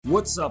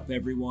What's up,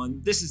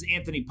 everyone? This is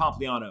Anthony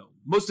Pompliano.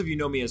 Most of you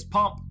know me as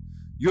Pomp.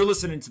 You're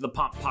listening to the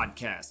Pomp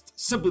Podcast,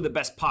 simply the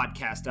best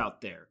podcast out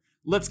there.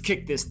 Let's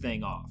kick this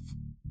thing off.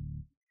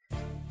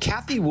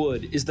 Cathie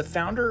Wood is the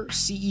founder,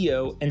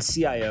 CEO, and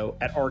CIO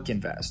at ARK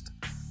Invest.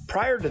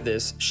 Prior to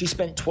this, she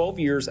spent 12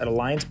 years at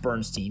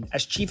AllianceBernstein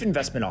as Chief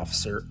Investment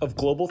Officer of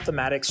Global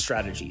Thematic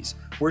Strategies,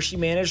 where she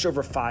managed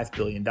over $5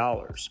 billion.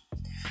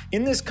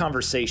 In this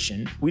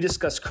conversation, we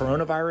discuss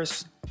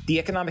coronavirus, the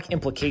economic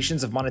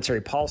implications of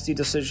monetary policy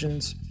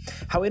decisions,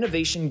 how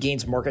innovation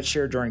gains market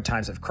share during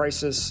times of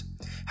crisis,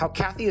 how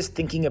Cathie is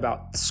thinking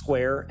about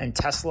Square and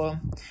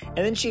Tesla, and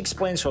then she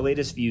explains her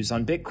latest views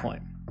on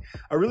Bitcoin.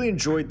 I really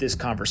enjoyed this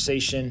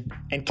conversation,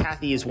 and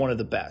Cathie is one of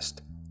the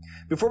best.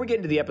 Before we get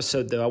into the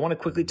episode, though, I want to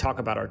quickly talk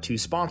about our two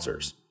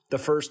sponsors. The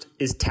first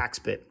is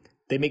TaxBit.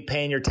 They make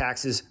paying your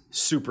taxes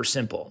super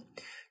simple.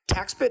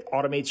 TaxBit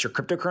automates your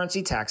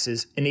cryptocurrency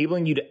taxes,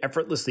 enabling you to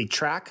effortlessly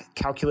track,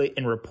 calculate,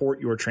 and report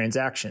your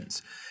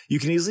transactions. You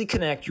can easily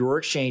connect your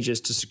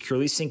exchanges to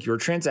securely sync your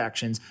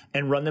transactions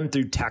and run them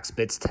through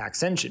TaxBit's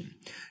tax engine.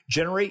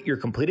 Generate your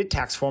completed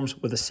tax forms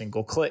with a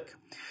single click.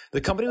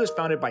 The company was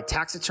founded by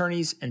tax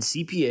attorneys and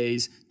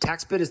CPAs.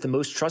 TaxBit is the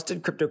most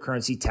trusted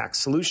cryptocurrency tax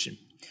solution.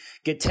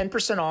 Get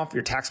 10% off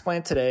your tax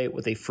plan today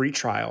with a free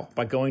trial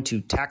by going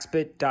to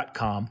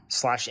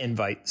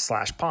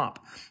taxbit.com/invite/pomp.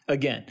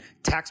 Again,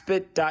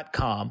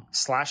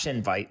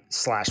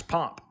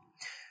 taxbit.com/invite/pomp.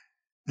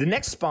 The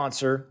next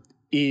sponsor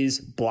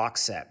is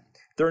Blockset.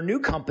 They're a new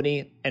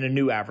company and a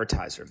new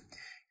advertiser.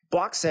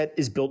 Blockset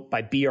is built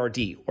by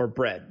BRD or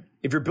Bread.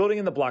 If you're building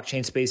in the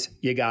blockchain space,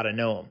 you gotta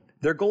know them.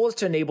 Their goal is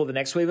to enable the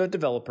next wave of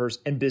developers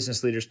and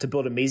business leaders to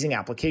build amazing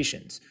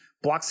applications.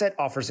 Blockset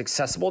offers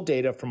accessible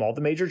data from all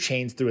the major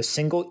chains through a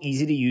single,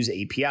 easy-to-use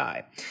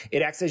API.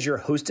 It acts as your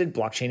hosted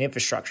blockchain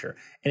infrastructure,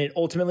 and it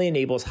ultimately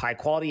enables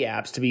high-quality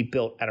apps to be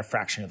built at a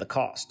fraction of the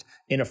cost,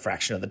 in a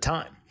fraction of the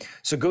time.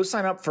 So go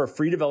sign up for a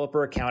free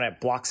developer account at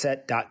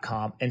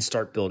blockset.com and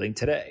start building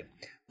today.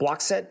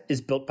 Blockset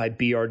is built by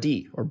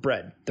BRD, or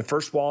Bread, the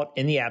first wallet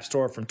in the App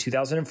Store from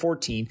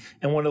 2014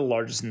 and one of the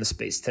largest in the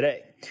space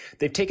today.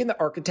 They've taken the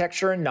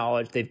architecture and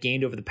knowledge they've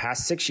gained over the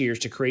past 6 years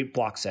to create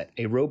Blockset,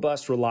 a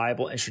robust,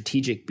 reliable, and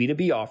strategic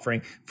B2B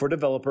offering for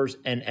developers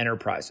and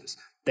enterprises.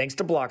 Thanks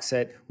to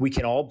Blockset, we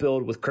can all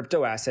build with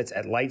crypto assets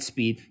at light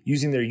speed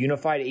using their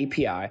unified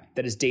API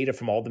that is data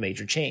from all the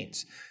major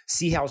chains.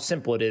 See how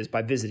simple it is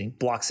by visiting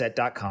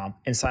blockset.com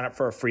and sign up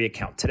for a free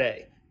account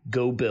today.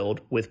 Go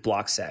build with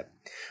Blockset.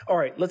 All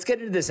right, let's get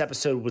into this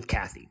episode with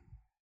Cathie.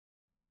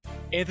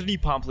 Anthony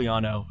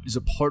Pompliano is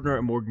a partner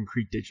at Morgan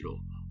Creek Digital.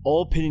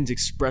 All opinions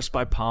expressed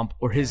by Pomp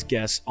or his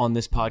guests on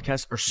this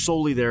podcast are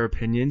solely their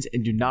opinions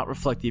and do not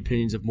reflect the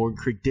opinions of Morgan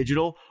Creek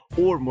Digital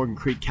or Morgan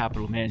Creek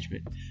Capital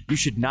Management. You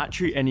should not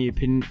treat any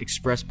opinion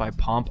expressed by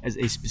Pomp as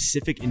a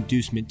specific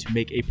inducement to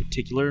make a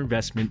particular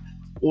investment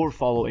or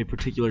follow a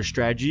particular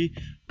strategy,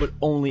 but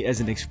only as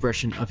an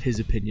expression of his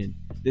opinion.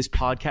 This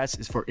podcast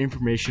is for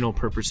informational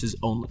purposes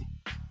only.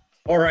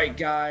 All right,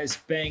 guys,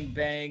 bang,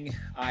 bang.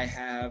 I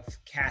have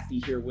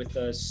Cathie here with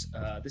us.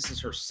 This is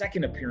her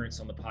second appearance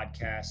on the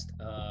podcast.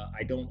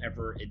 I don't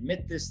ever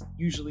admit this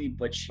usually,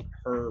 but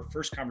her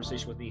first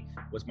conversation with me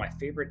was my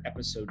favorite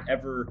episode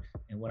ever.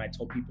 And when I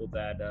told people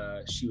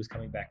that she was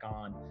coming back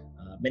on,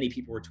 many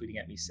people were tweeting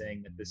at me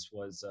saying that this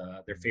was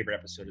their favorite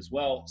episode as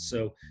well.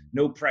 So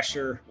no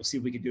pressure. We'll see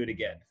if we can do it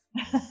again.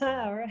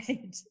 All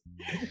right.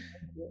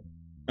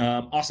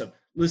 Awesome.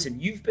 Listen,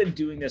 you've been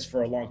doing this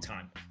for a long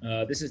time.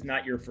 This is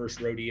not your first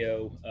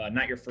rodeo,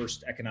 not your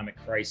first economic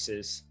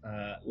crisis.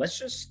 Let's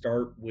just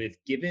start with,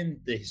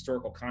 given the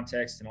historical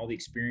context and all the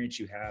experience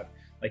you have,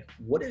 like,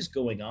 what is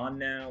going on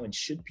now, and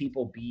should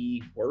people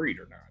be worried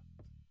or not?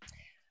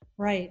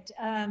 Right.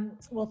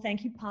 Well,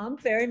 thank you,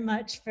 Pomp, very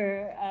much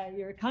for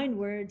your kind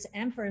words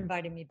and for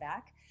inviting me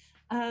back.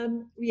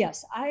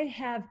 Yes, I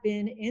have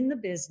been in the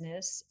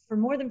business for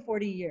more than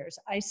 40 years.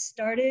 I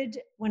started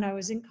when I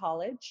was in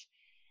college.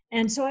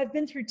 And so I've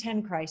been through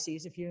 10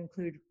 crises, if you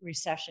include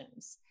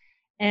recessions.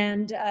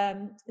 And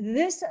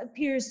this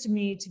appears to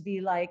me to be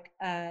like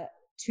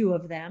two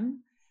of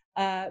them.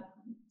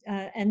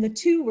 And the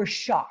two were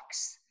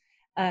shocks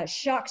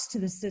to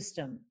the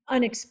system,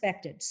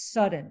 unexpected,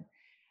 sudden.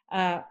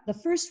 The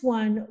first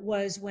one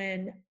was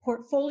when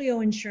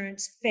portfolio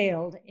insurance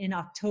failed in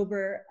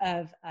October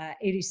of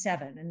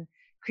 87 and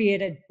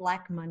created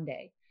Black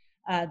Monday.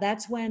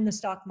 That's when the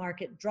stock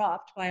market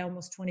dropped by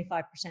almost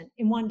 25%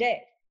 in one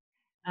day.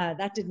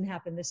 That didn't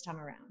happen this time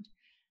around.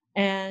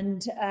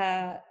 And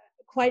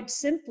quite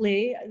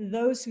simply,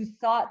 those who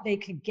thought they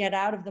could get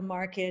out of the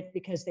market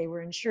because they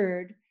were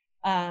insured,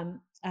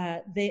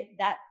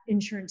 that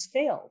insurance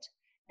failed.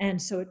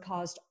 And so it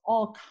caused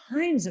all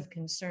kinds of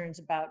concerns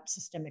about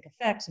systemic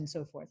effects and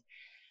so forth.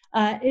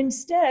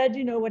 Instead,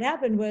 what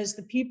happened was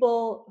the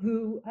people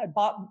who had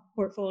bought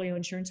portfolio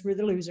insurance were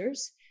the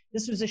losers.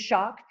 This was a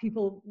shock.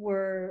 People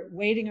were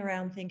waiting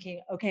around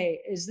thinking, okay,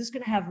 is this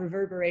going to have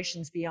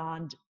reverberations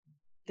beyond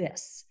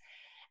this?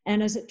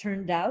 And as it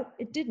turned out,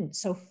 it didn't.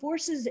 So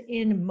forces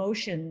in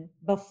motion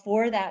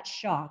before that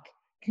shock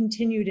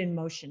continued in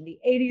motion. The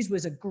 80s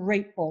was a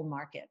great bull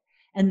market,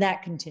 and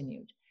that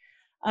continued.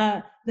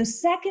 The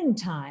second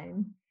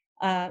time,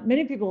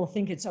 many people will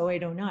think it's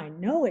 08, 09.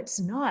 No, it's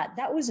not.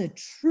 That was a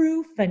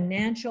true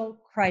financial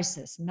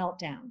crisis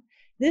meltdown.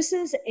 This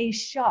is a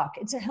shock.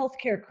 It's a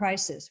healthcare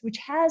crisis, which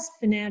has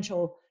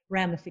financial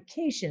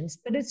ramifications,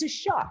 but it's a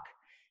shock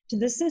to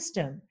the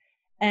system.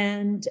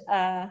 And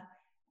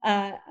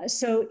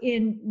so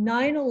in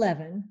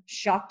 9/11,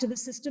 shock to the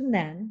system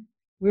then,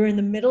 we were in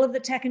the middle of the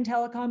tech and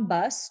telecom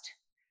bust.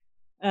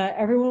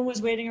 Everyone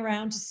was waiting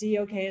around to see,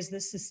 okay, is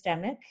this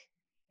systemic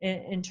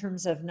in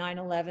terms of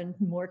 9/11,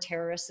 more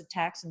terrorist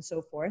attacks and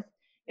so forth?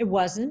 It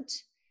wasn't.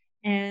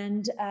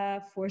 And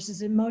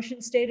forces in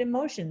motion stayed in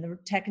motion. The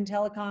tech and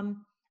telecom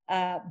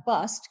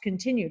bust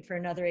continued for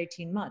another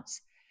 18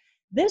 months.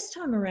 This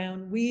time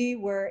around, we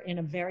were in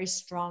a very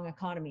strong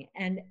economy.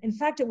 And in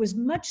fact, it was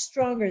much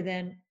stronger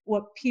than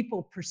what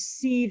people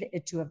perceive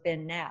it to have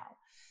been now.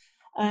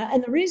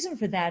 And the reason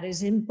for that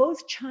is in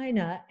both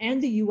China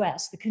and the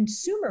US, the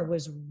consumer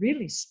was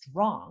really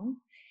strong.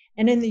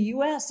 And in the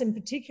US in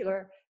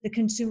particular, the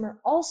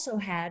consumer also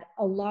had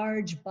a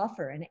large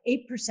buffer, an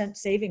 8%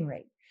 saving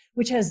rate,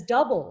 which has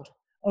doubled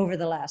over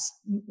the last,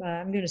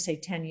 I'm going to say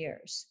 10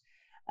 years.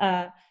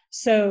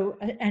 So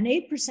an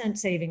 8%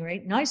 saving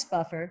rate, nice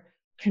buffer,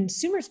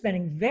 consumer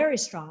spending very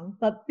strong,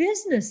 but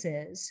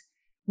businesses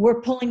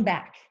were pulling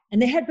back.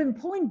 And they had been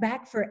pulling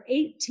back for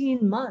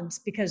 18 months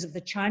because of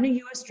the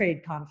China-US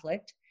trade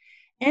conflict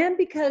and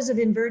because of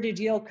inverted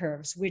yield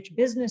curves, which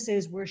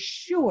businesses were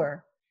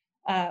sure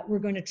were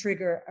going to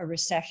trigger a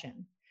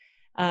recession.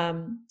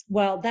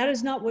 Well, that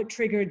is not what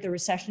triggered the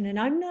recession. And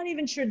I'm not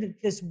even sure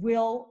that this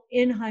will,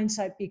 in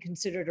hindsight, be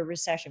considered a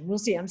recession. We'll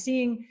see. I'm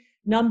seeing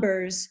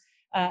numbers.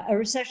 A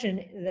recession,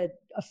 the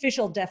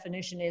official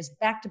definition is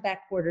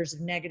back-to-back quarters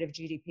of negative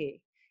GDP.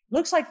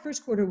 Looks like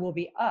first quarter will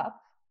be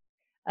up.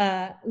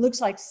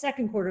 Looks like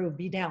second quarter will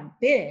be down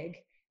big.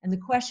 And the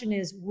question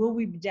is, will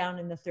we be down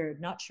in the third?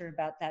 Not sure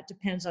about that.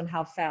 Depends on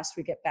how fast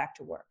we get back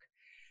to work.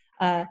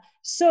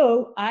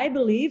 So I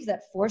believe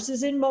that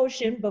forces in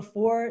motion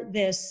before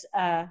this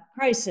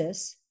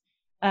crisis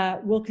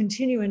will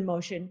continue in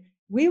motion.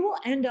 We will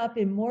end up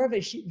in more of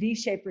a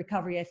V-shaped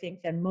recovery, I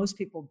think, than most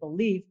people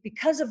believe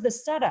because of the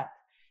setup.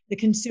 The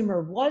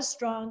consumer was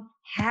strong,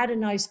 had a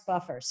nice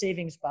buffer,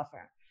 savings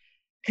buffer.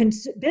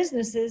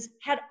 Businesses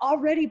had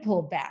already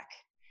pulled back.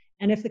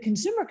 And if the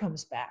consumer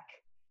comes back,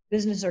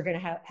 businesses are going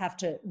to have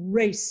to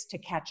race to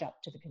catch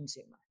up to the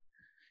consumer.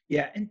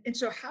 Yeah. And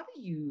so how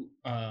do you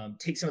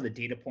take some of the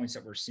data points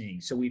that we're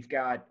seeing? So we've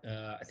got,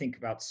 I think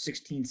about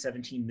 16,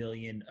 17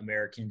 million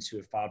Americans who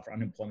have filed for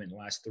unemployment in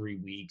the last 3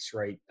 weeks,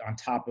 right? On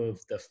top of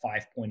the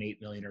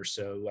 5.8 million or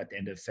so at the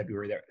end of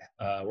February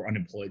that were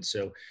unemployed.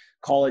 So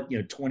call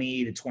it,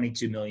 20 to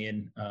 22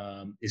 million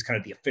is kind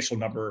of the official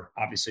number.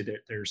 Obviously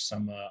there's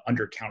some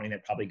undercounting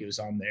that probably goes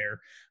on there.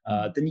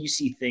 Then you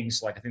see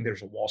things like, I think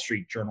there's a Wall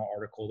Street Journal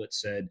article that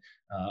said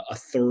a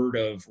third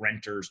of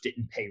renters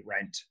didn't pay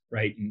rent,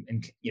 right?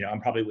 And I'm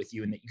probably with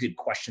you in that you could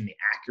question the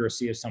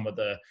accuracy of some of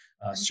the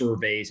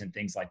surveys and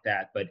things like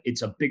that, but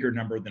it's a bigger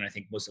number than I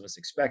think most of us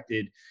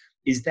expected.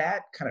 Is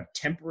that kind of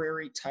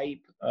temporary type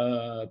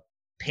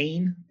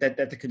pain that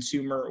the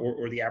consumer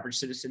or the average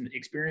citizen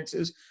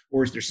experiences?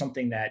 Or is there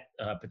something that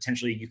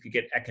potentially you could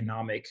get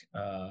economic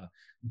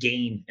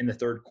gain in the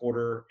third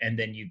quarter and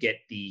then you get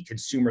the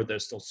consumer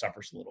that still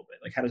suffers a little bit?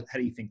 Like how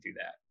do you think through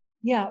that?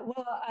 Yeah,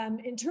 well,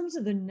 in terms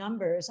of the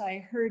numbers,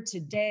 I heard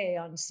today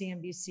on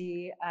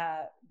CNBC,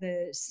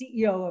 the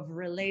CEO of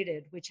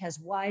Related, which has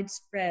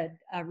widespread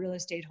real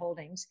estate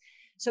holdings.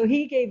 So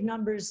he gave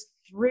numbers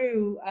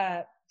through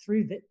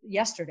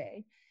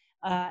yesterday.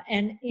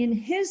 And in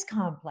his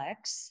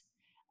complex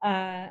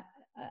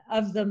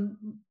of the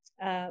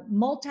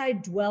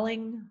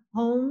multi-dwelling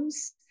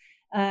homes,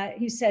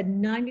 he said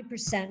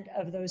 90%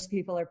 of those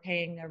people are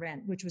paying their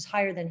rent, which was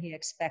higher than he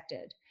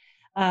expected.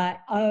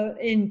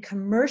 In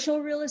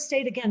commercial real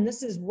estate, again,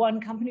 this is one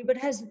company, but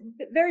has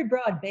very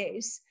broad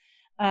base,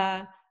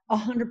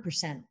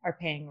 100% are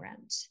paying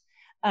rent.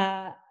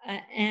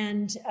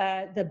 And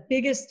the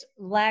biggest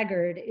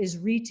laggard is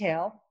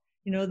retail.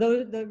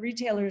 The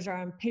retailers are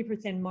on paper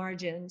thin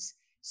margins.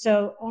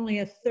 So only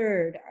a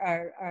third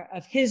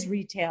of his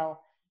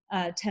retail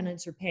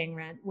tenants are paying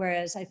rent.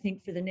 Whereas I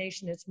think for the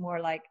nation, it's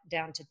more like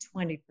down to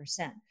 20%.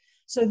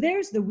 So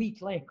there's the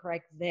weak link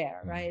right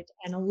there, right?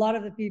 And a lot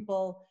of the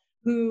people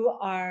who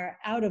are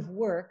out of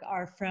work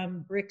are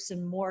from bricks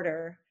and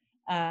mortar,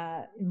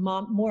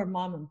 more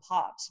mom and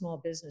pop, small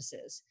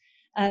businesses.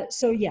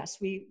 So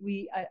yes,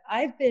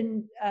 I've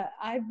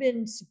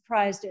been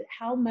surprised at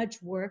how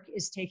much work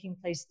is taking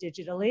place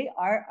digitally.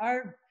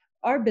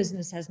 Our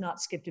business has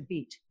not skipped a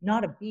beat,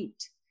 not a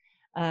beat.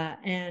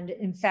 And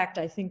in fact,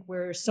 I think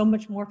we're so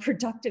much more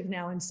productive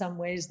now in some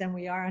ways than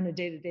we are on a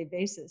day-to-day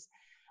basis.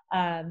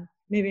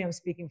 Maybe I'm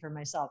speaking for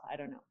myself. I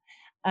don't know.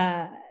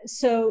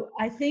 So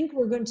I think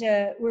we're going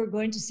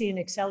to see an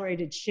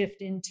accelerated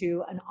shift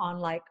into an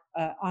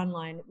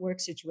online work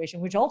situation,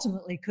 which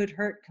ultimately could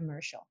hurt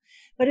commercial.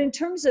 But in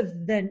terms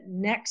of the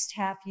next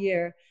half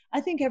year, I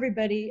think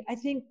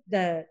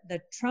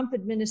the Trump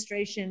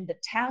administration, the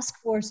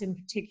task force in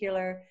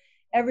particular,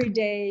 every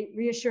day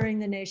reassuring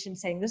the nation,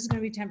 saying this is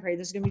going to be temporary,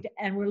 this is going to be,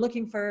 and we're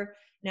looking for,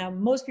 now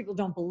most people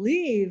don't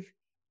believe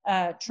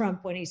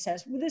Trump when he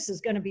says, well, this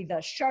is going to be the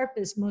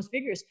sharpest, most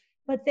vigorous,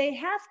 but they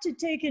have to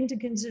take into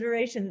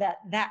consideration that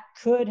that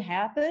could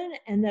happen,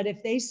 and that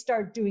if they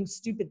start doing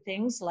stupid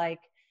things like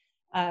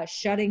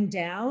shutting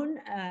down,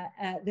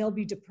 they'll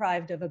be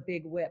deprived of a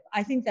big whip.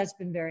 I think that's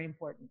been very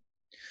important.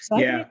 So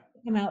I think it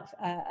come out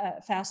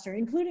faster,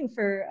 including,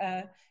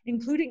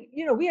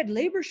 we had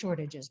labor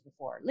shortages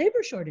before,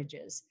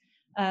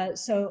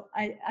 so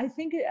I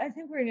think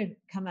we're going to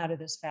come out of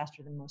this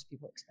faster than most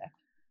people expect.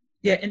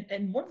 Yeah,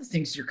 and one of the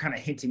things you're kind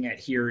of hinting at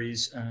here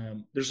is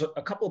there's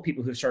a couple of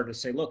people who've started to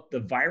say, look,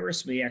 the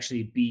virus may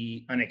actually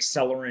be an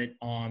accelerant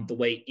on the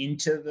way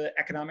into the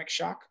economic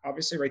shock.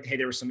 Obviously, right? Hey,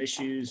 there were some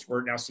issues.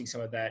 We're now seeing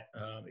some of that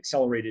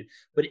accelerated,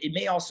 but it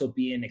may also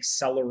be an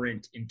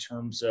accelerant in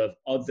terms of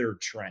other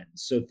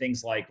trends. So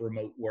things like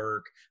remote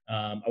work,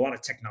 a lot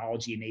of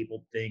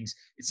technology-enabled things.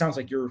 It sounds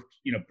like you're,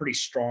 pretty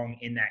strong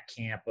in that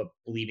camp of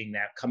believing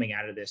that coming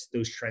out of this,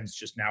 those trends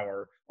just now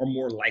are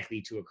more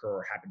likely to occur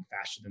or happen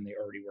faster than they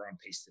already were on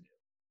pace to do.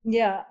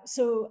 Yeah.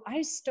 So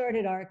I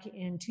started ARC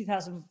in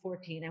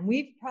 2014, and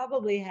we've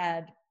probably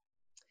had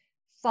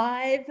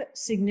 5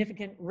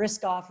 significant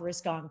risk off,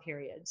 risk on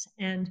periods.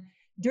 And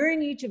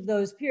during each of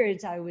those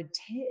periods, I would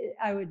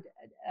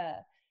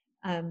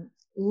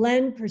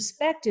lend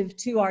perspective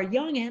to our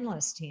young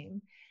analyst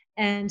team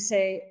and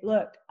say,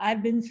 look,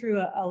 I've been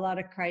through a lot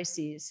of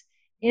crises.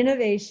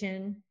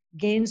 Innovation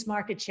gains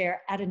market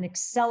share at an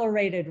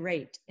accelerated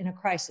rate in a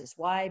crisis.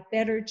 Why?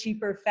 Better,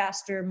 cheaper,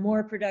 faster,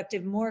 more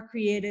productive, more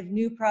creative,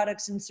 new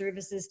products and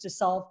services to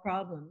solve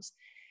problems.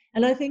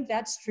 And I think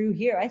that's true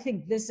here. I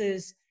think this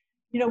is,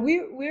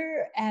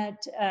 we're at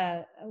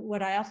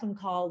what I often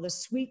call the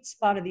sweet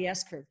spot of the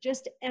S-curve,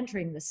 just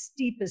entering the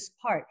steepest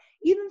part.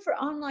 Even for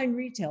online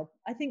retail,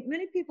 I think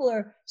many people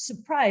are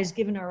surprised,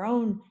 given our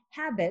own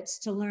habits,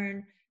 to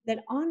learn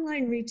that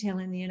online retail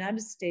in the United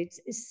States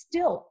is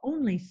still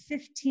only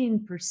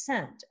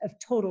 15% of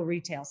total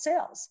retail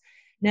sales.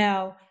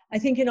 Now, I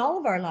think in all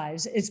of our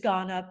lives, it's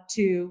gone up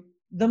to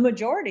the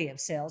majority of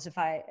sales,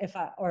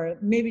 or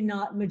maybe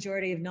not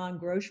majority of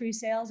non-grocery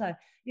sales.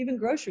 Even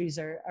groceries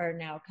are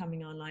now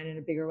coming online in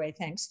a bigger way,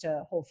 thanks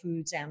to Whole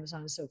Foods, Amazon,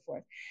 and so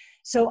forth.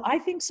 So I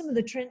think some of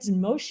the trends in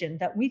motion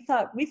that we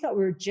thought we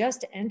were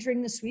just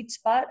entering the sweet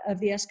spot of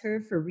the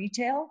S-curve for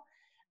retail,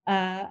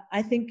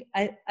 I think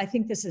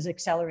this has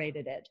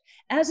accelerated it,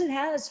 as it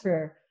has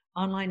for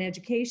online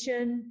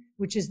education,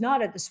 which is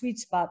not at the sweet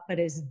spot, but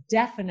is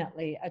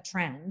definitely a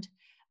trend.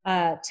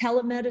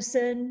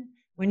 Telemedicine,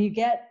 when you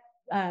get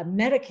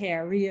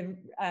Medicare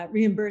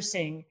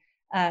reimbursing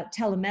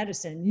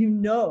telemedicine,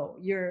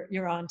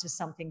 you're onto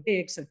something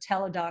big. So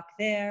Teladoc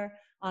there,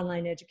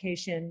 online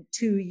education,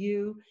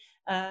 2U,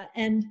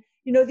 and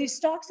these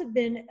stocks have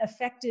been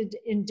affected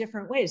in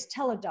different ways.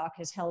 Teladoc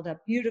has held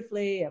up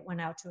beautifully. It went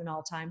out to an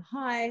all-time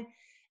high.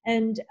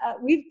 And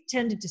we've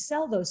tended to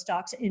sell those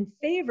stocks in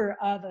favor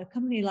of a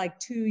company like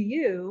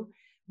 2U,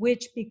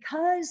 which,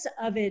 because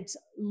of its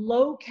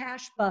low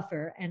cash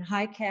buffer and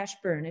high cash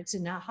burn, it's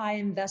in a high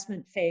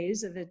investment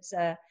phase of its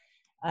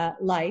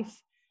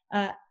life.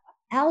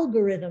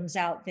 Algorithms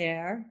out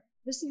there,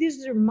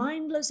 these are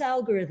mindless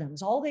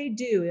algorithms. All they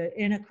do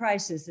in a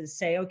crisis is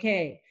say,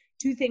 okay,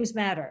 2 things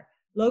matter: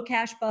 low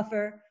cash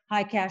buffer,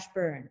 high cash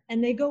burn.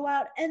 And they go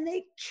out and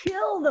they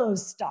kill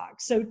those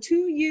stocks. So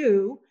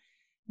 2U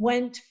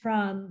went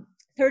from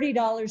 $30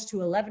 to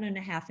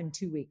 $11.50 in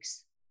 2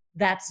 weeks.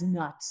 That's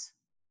nuts.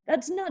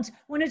 That's nuts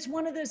when it's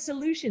one of the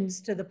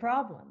solutions to the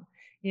problem,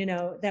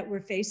 that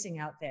we're facing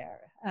out there.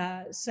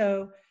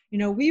 So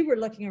we were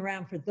looking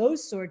around for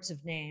those sorts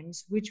of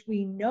names, which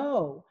we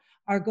know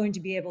are going to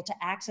be able to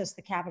access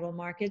the capital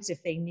markets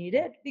if they need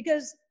it,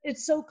 because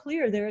it's so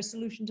clear they're a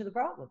solution to the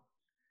problem.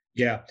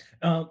 Yeah.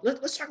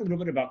 Let's talk a little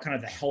bit about kind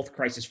of the health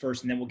crisis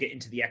first, and then we'll get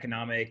into the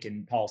economic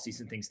and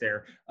policies and things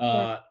there.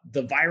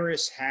 The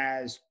virus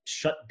has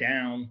shut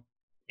down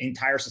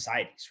entire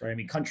societies, right? I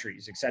mean,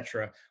 countries, et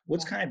cetera.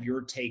 What's kind of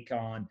your take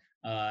on,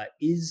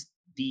 is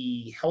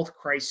the health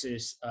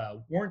crisis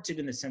warranted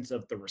in the sense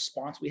of the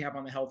response we have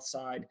on the health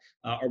side?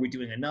 Are we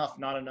doing enough,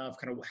 not enough?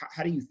 Kind of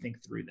how do you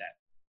think through that?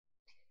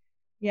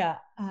 Yeah.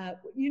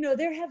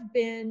 There have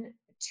been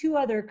 2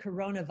 other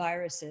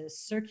coronaviruses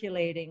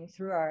circulating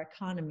through our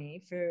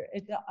economy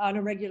on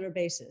a regular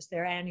basis.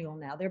 They're annual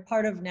now. They're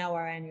part of now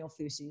our annual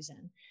flu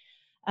season.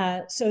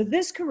 So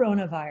this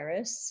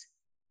coronavirus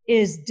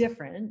is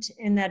different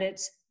in that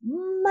it's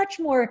much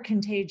more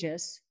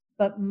contagious,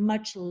 but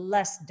much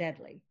less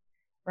deadly,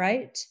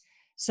 right?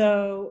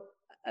 So,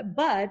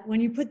 but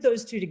when you put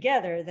those 2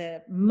 together,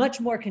 the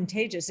much more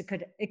contagious, it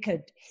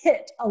could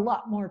hit a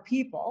lot more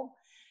people.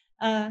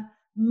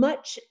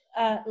 Much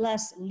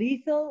less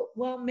lethal.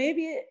 Well,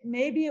 maybe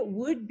it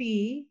would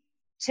be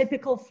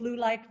typical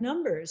flu-like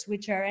numbers,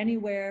 which are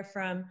anywhere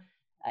from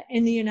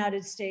in the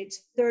United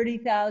States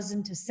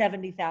 30,000 to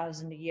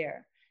 70,000 a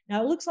year.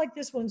 Now, it looks like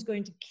this one's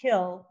going to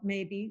kill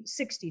maybe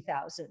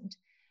 60,000.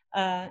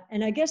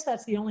 And I guess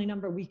that's the only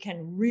number we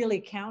can really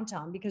count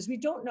on, because we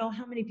don't know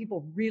how many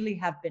people really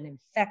have been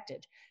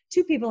infected.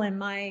 2 people in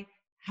my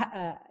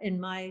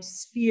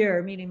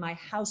sphere, meaning my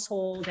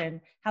household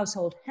and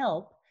household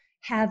help,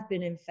 have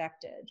been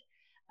infected.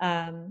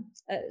 I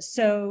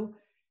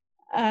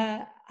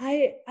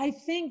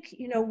think,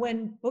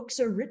 when books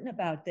are written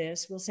about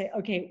this, we'll say,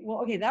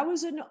 okay, that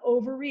was an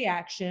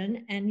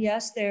overreaction, and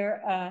yes,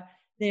 there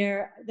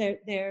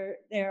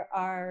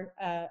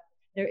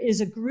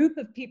is a group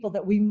of people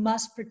that we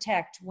must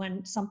protect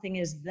when something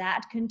is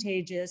that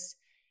contagious,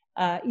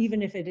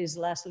 even if it is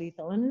less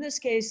lethal. And in this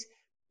case,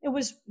 it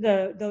was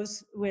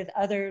those with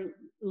other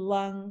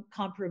lung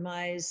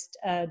compromised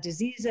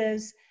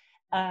diseases,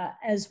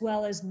 as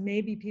well as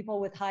maybe people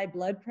with high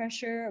blood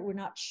pressure. We're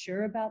not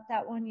sure about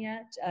that one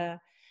yet. And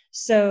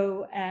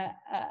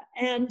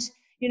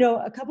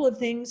a couple of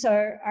things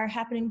are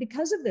happening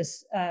because of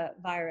this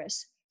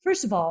virus.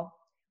 First of all,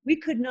 we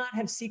could not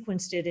have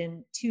sequenced it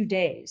in 2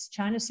 days.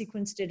 China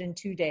sequenced it in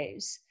 2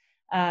 days.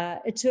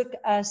 It took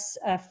us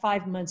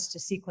 5 months to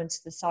sequence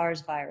the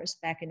SARS virus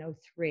back in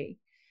 2003.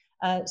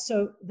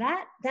 So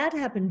that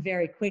happened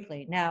very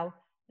quickly. Now,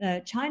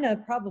 China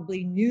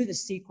probably knew the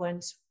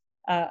sequence,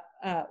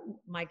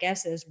 my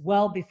guess is,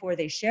 well before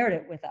they shared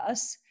it with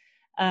us.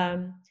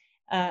 And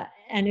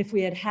if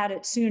we had had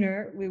it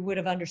sooner, we would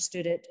have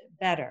understood it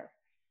better.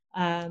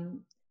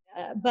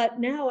 But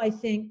now I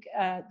think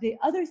the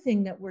other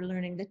thing that we're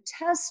learning, the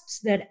tests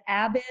that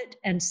Abbott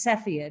and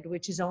Cepheid,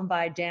 which is owned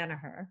by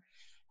Danaher,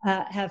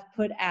 have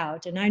put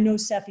out, and I know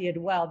Cepheid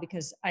well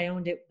because I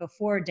owned it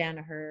before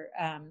Danaher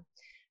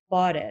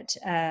bought it,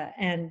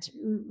 and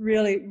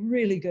really,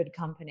 really good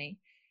company.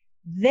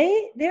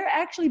 They're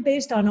actually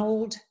based on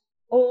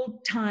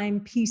old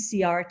time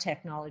PCR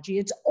technology.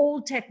 It's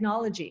old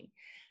technology,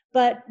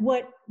 but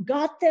what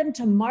got them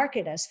to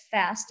market as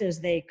fast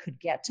as they could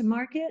get to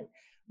market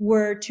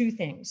were 2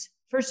 things.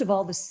 First of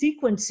all, the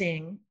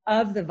sequencing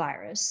of the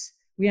virus.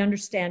 We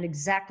understand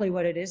exactly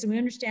what it is, and we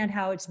understand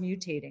how it's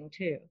mutating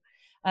too.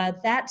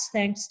 That's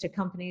thanks to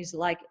companies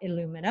like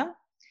Illumina.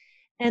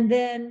 And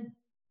then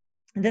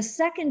the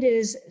second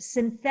is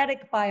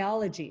synthetic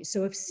biology.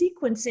 So if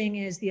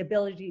sequencing is the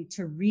ability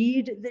to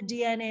read the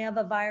DNA of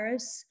a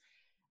virus,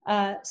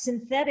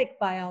 synthetic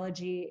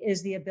biology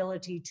is the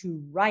ability to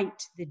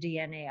write the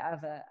DNA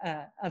of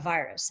a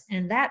virus.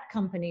 And that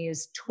company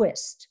is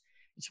Twist.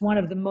 It's one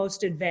of the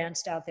most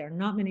advanced out there.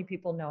 Not many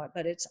people know it,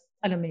 but it's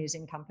an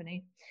amazing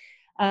company.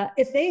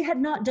 If they had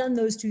not done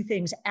those 2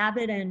 things,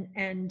 Abbott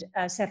and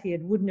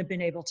Cepheid wouldn't have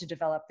been able to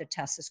develop the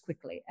tests as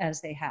quickly as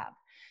they have.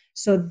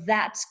 So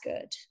that's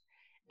good.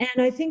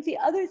 And I think the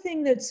other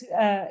thing that's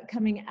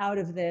coming out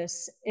of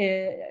this,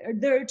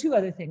 there are 2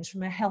 other things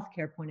from a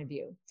healthcare point of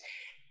view.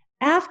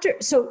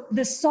 So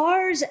the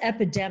SARS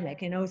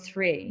epidemic in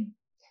 2003,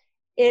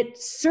 it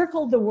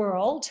circled the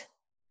world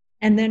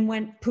and then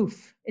went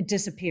poof, it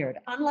disappeared,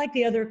 unlike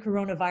the other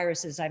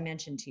coronaviruses I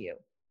mentioned to you.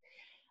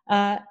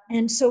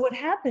 And so what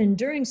happened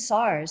during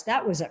SARS,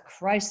 that was a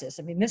crisis.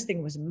 I mean, the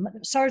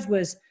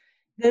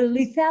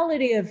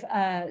lethality of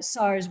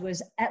SARS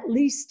was at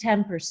least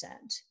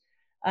 10%.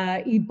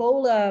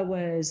 Ebola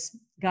was,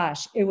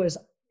 it was,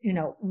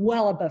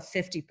 well above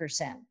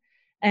 50%.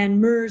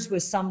 And MERS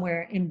was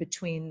somewhere in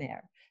between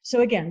there.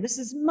 So again, this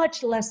is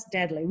much less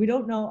deadly. We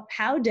don't know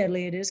how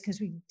deadly it is because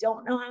we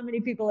don't know how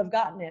many people have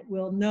gotten it.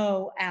 We'll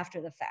know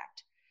after the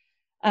fact.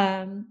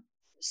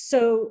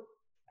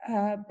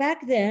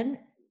 Back then,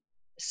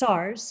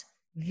 SARS,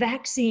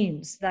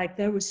 vaccines, like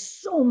there was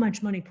so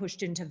much money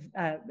pushed into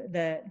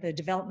the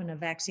development of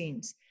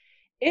vaccines.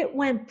 It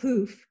went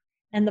poof,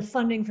 and the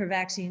funding for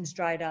vaccines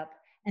dried up,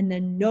 and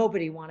then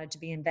nobody wanted to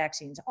be in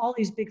vaccines. All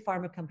these big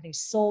pharma companies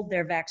sold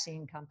their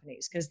vaccine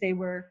companies because they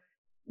were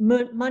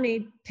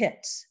money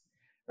pits,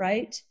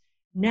 right?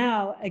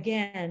 Now,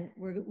 again,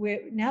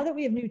 now that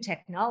we have new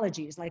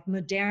technologies like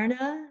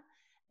Moderna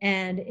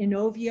and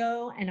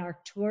Inovio and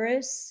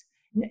Arcturus.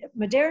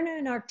 Moderna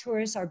and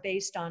Arcturus are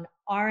based on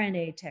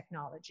RNA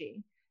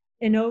technology.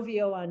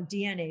 Inovio on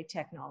DNA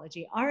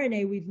technology.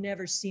 RNA, we've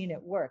never seen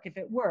it work. If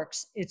it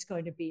works, it's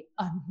going to be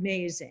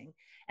amazing.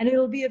 And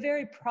it'll be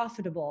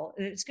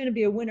it's going to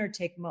be a winner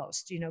take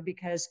most,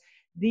 because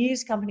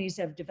these companies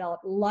have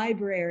developed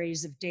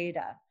libraries of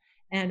data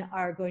and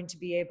are going to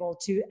be able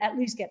to at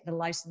least get the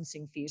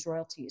licensing fees,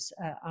 royalties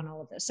on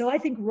all of this. So I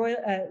think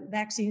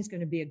vaccine is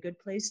going to be a good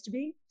place to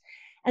be.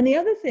 And the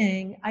other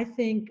thing I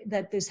think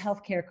that this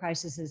healthcare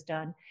crisis has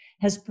done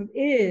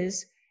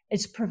is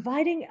it's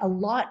providing a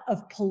lot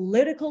of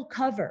political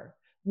cover.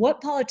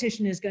 What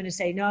politician is going to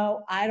say,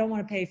 no, I don't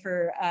want to pay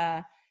for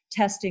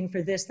testing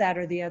for this, that,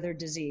 or the other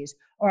disease,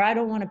 or I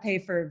don't want to pay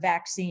for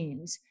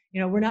vaccines.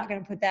 We're not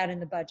going to put that in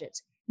the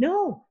budgets.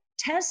 No,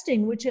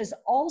 testing, which has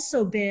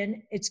also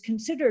been, it's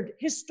considered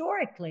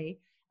historically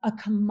a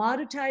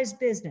commoditized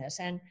business.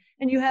 And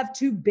you have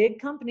 2 big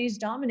companies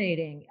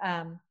dominating.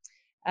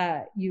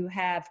 You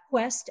have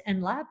Quest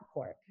and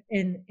LabCorp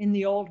in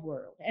the old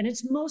world, and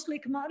it's mostly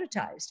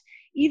commoditized.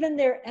 Even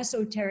their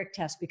esoteric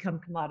tests become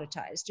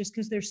commoditized just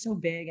because they're so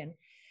big. And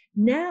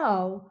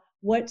now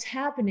what's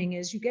happening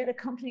is you get a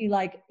company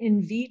like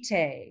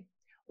Invitae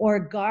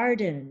or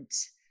Guardant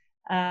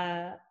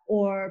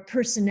or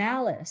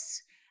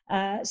Personalis.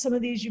 Some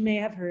of these you may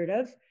have heard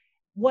of.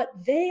 What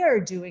they are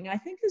doing, I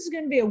think this is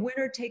going to be a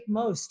winner take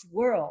most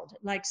world,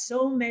 like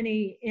so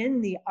many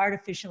in the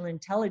artificial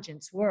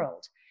intelligence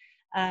world.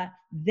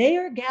 They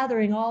are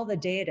gathering all the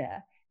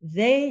data.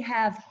 They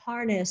have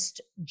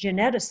harnessed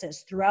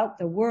geneticists throughout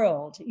the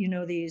world,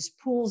 these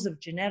pools of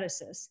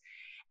geneticists,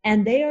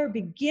 and they are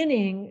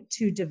beginning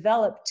to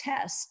develop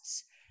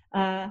tests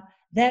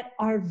that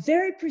are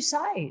very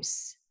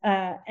precise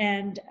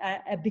and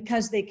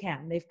because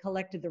they've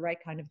collected the right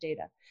kind of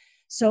data.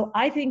 So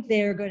I think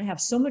they're going to have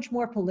so much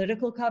more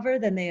political cover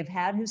than they have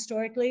had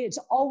historically. It's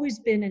always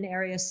been an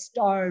area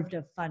starved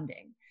of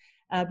funding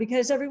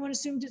because everyone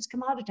assumed it's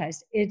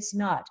commoditized. It's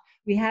not.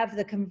 We have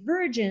the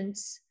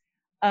convergence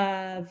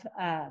of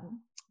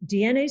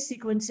DNA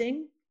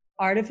sequencing,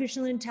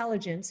 artificial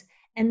intelligence,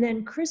 and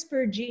then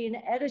CRISPR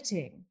gene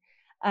editing,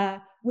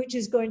 which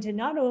is going to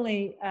not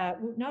only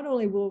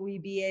will we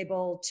be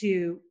able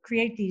to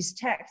create these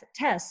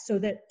tests so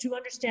that to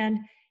understand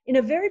in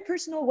a very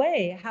personal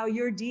way how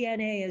your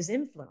DNA is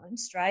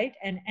influenced, right?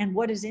 And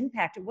what is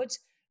impacted,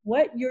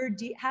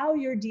 how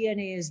your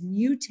DNA is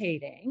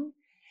mutating.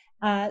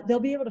 They'll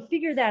be able to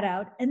figure that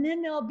out, and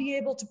then they'll be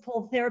able to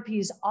pull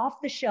therapies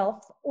off the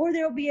shelf, or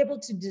they'll be able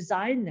to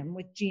design them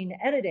with gene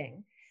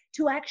editing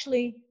to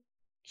actually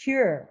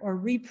cure or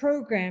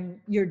reprogram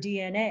your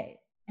DNA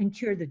and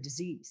cure the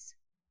disease.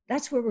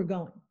 That's where we're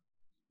going.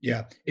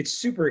 Yeah, it's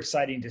super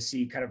exciting to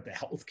see kind of the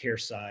healthcare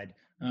side.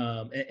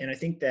 And I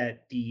think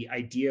that the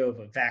idea of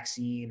a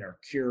vaccine or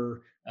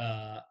cure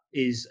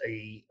is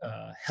a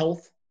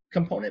health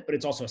component, but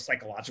it's also a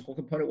psychological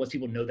component. Once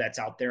people know that's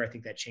out there, I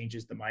think that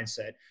changes the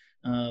mindset.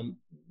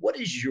 What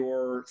is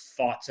your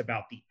thoughts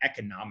about the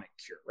economic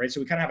cure, right? So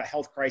we kind of have a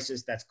health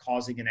crisis that's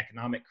causing an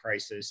economic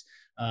crisis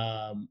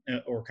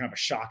or kind of a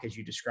shock, as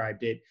you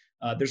described it.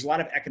 There's a lot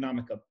of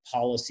economic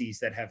policies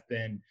that have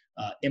been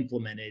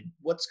implemented.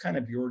 What's kind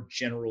of your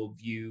general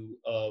view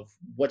of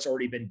what's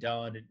already been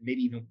done and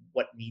maybe even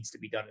what needs to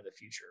be done in the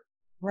future?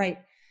 Right.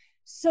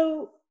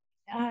 So,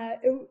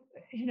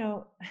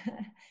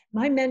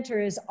 my mentor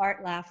is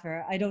Art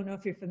Laffer. I don't know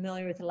if you're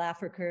familiar with the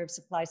Laffer curve,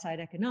 supply side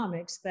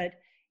economics, but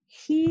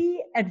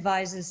he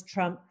advises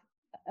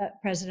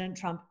President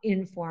Trump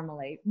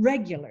informally,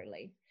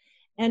 regularly.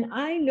 And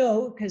I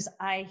know, because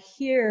I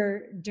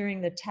hear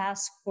during the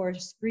task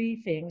force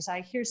briefings,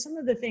 I hear some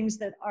of the things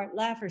that Art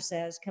Laffer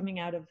says coming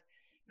out of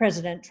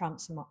President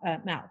Trump's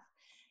mouth.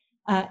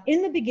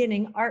 In the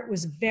beginning, Art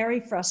was very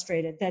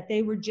frustrated that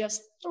they were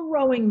just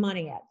throwing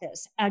money at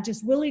this,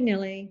 just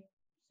willy-nilly,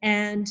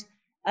 and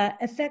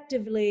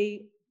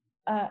effectively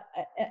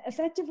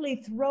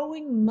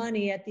throwing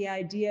money at the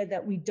idea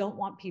that we don't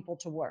want people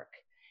to work.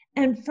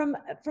 And from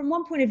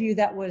one point of view,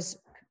 that was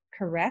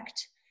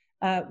correct.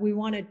 We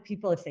wanted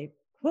people, if they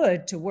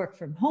could, to work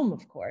from home,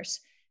 of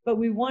course, but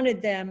we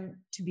wanted them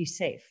to be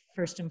safe,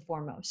 first and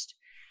foremost.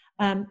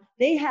 The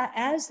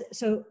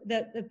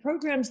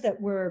programs that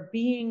were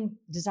being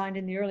designed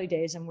in the early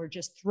days and were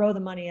just throw the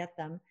money at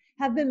them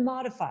have been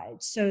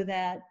modified so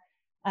that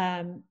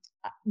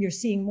you're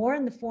seeing more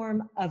in the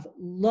form of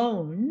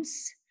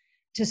loans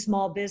to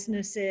small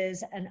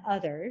businesses and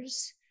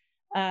others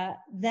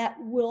that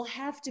will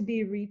have to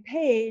be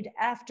repaid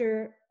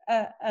after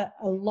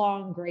a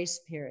long grace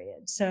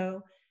period.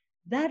 So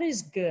that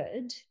is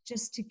good,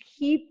 just to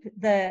keep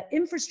the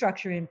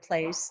infrastructure in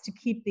place,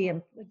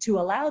 to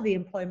allow the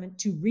employment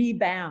to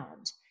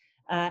rebound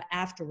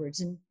afterwards,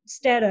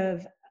 instead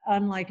of,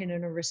 unlike in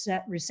a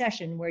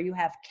recession where you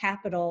have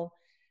capital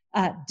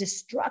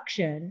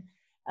destruction,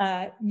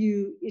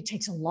 it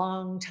takes a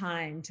long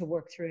time to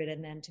work through it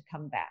and then to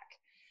come back.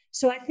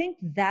 So I think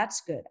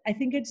that's good. I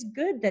think it's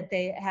good that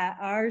they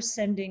are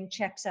sending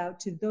checks out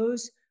to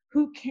those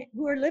who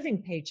are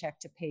living paycheck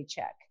to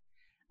paycheck.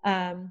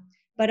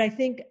 But I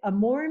think a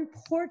more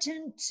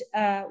important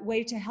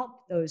way to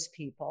help those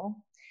people,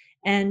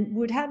 and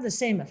would have the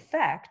same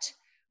effect,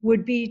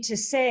 would be to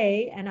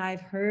say, and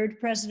I've heard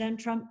President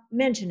Trump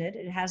mention it,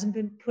 it hasn't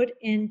been put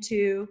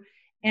into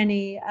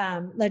any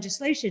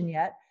legislation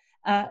yet,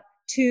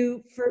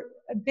 to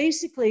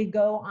basically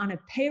go on a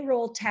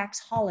payroll tax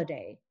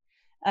holiday,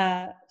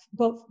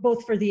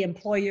 both for the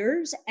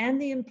employers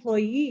and the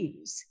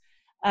employees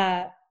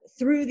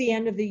through the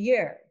end of the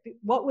year.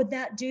 What would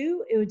that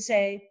do? It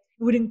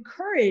would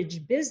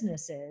encourage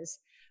businesses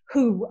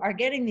who are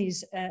getting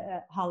these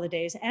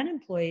holidays and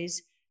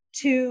employees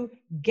to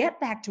get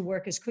back to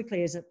work as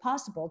quickly as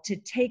possible, to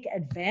take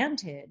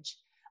advantage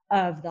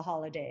of the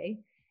holiday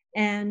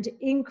and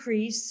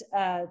increase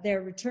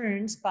their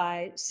returns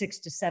by 6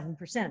 to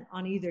 7%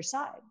 on either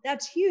side.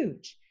 That's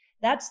huge.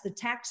 That's the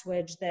tax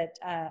wedge that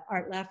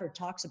Art Laffer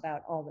talks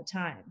about all the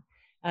time.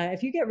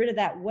 If you get rid of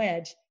that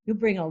wedge, you'll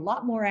bring a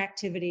lot more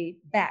activity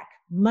back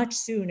much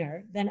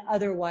sooner than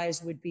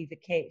otherwise would be the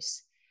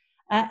case.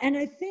 And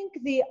I think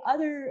the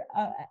other,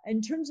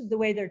 in terms of the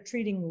way they're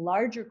treating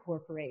larger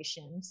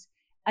corporations,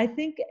 I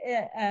think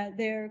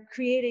they're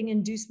creating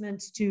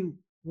inducements to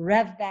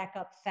rev back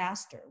up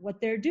faster. What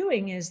they're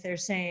doing is they're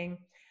saying,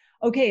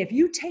 okay, if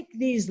you take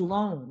these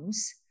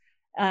loans,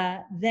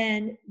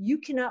 then you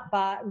cannot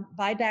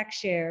buy back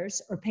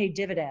shares or pay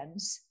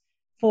dividends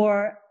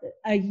for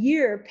a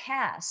year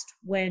past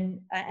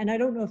when, and I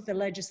don't know if the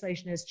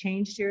legislation has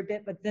changed here a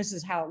bit, but this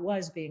is how it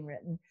was being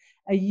written,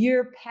 a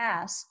year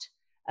past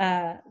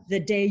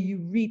the day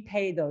you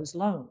repay those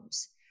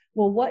loans.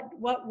 Well,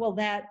 what will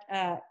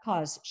that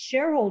cause?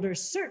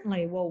 Shareholders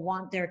certainly will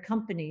want their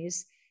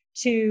companies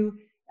to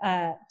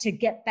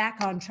get back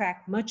on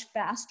track much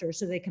faster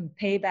so they can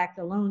pay back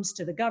the loans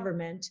to the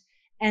government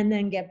and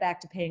then get back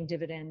to paying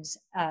dividends,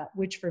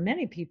 which for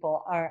many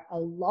people are a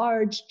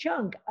large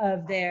chunk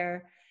of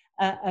their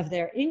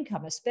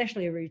income,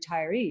 especially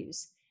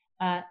retirees,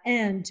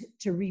 and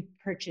to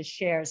repurchase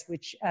shares,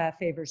 which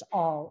favors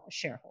all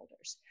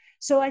shareholders.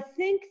 So I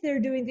think they're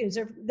doing things,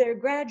 they're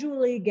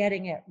gradually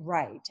getting it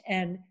right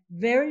and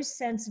very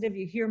sensitive.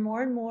 You hear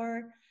more and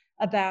more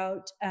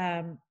about,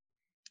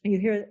 you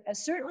hear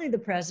certainly the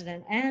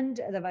president and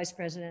the vice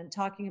president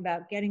talking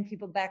about getting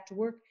people back to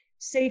work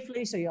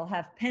safely. So you'll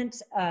have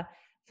Pence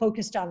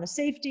focused on the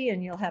safety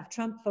and you'll have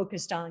Trump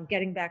focused on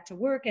getting back to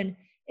work. And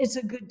it's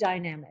a good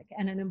dynamic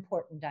and an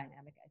important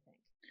dynamic, I think.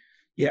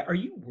 Yeah. Are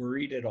you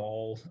worried at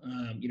all?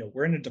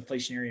 We're in a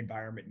deflationary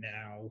environment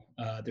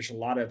now. There's a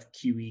lot of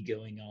QE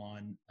going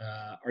on.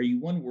 Are you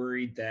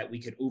worried that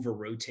we could over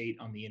rotate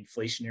on the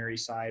inflationary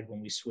side when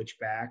we switch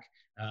back?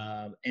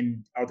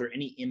 And are there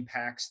any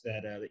impacts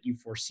that you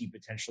foresee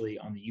potentially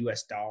on the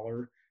US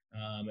dollar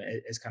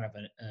as kind of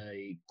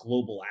a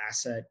global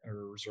asset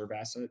or reserve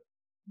asset?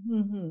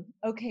 Mm-hmm.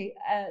 Okay,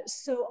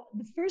 so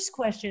the first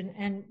question,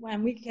 and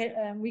when we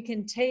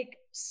can take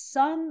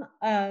some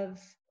of,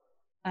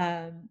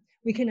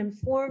 we can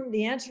inform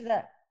the answer to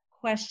that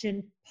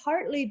question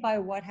partly by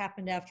what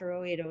happened after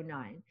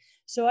 0809.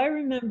 So I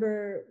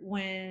remember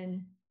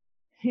when,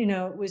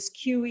 it was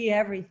QE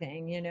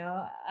everything,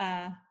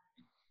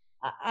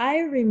 I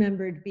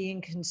remembered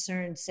being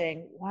concerned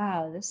saying,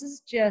 wow, this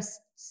is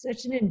just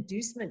such an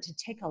inducement to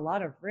take a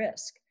lot of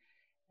risk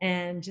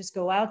and just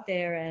go out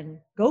there and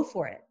go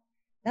for it.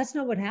 That's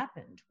not what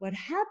happened. What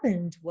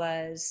happened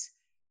was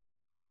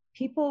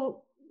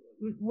people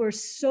were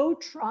so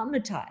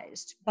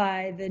traumatized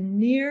by the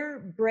near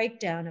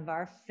breakdown of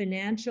our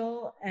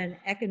financial and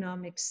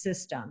economic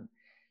system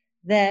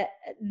that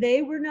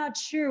they were not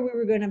sure we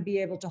were going to be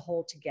able to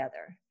hold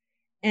together.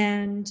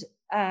 And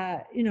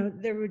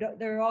there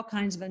were all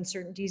kinds of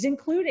uncertainties,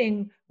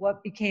 including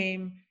what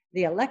became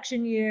the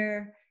election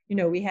year.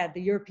 We had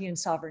the European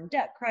sovereign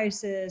debt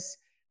crisis.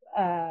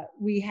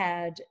 We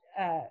had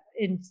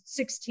in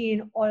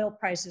 2016 oil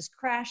prices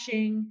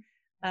crashing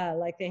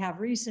like they have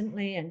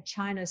recently, and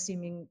China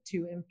seeming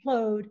to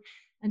implode.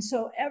 And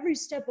so every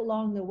step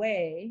along the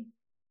way,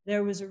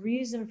 there was a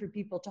reason for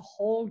people to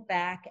hold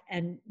back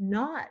and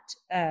not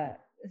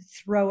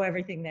throw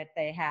everything that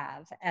they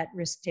have at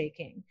risk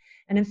taking.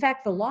 And in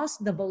fact,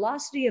 the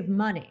velocity of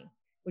money,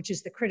 which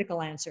is the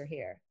critical answer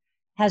here,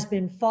 has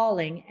been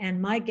falling.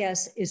 And my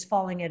guess is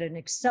falling at an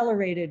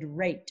accelerated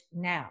rate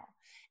now.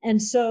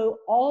 And so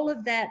all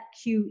of that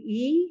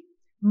QE,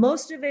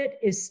 most of it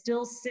is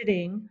still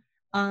sitting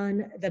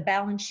on the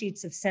balance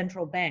sheets of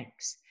central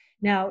banks.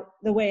 Now,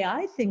 the way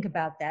I think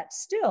about that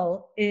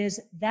still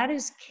is that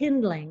is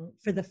kindling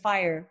for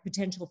the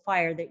potential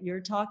fire that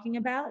you're talking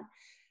about.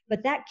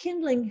 But that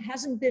kindling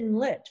hasn't been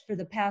lit for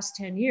the past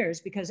 10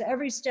 years because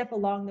every step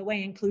along the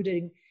way,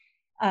 including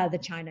the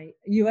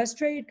China-US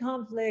trade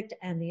conflict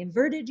and the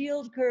inverted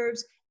yield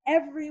curves,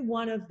 every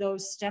one of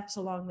those steps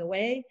along the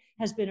way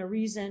has been a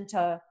reason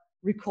to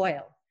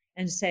recoil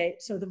and say,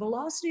 so the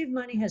velocity of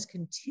money has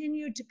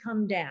continued to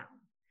come down.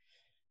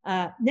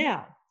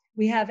 Now,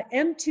 we have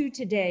M2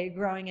 today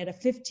growing at a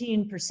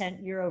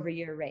 15% year over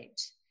year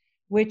rate,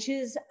 which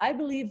is, I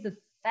believe, the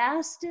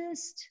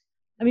fastest.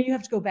 I mean, you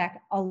have to go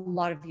back a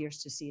lot of years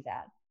to see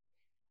that.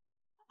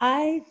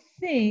 I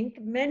think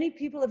many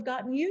people have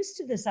gotten used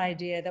to this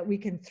idea that we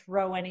can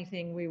throw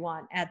anything we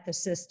want at the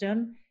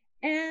system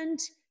and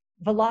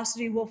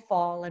velocity will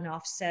fall and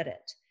offset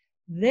it.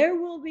 There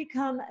will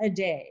become a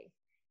day,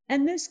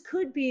 and this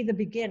could be the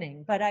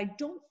beginning, but I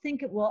don't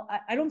think it will.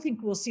 I don't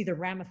think we'll see the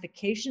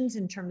ramifications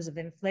in terms of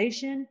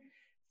inflation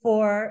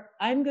for,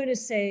 I'm going to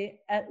say,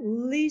 at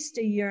least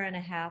a year and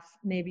a half,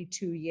 maybe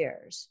 2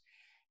 years.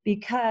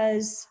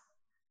 Because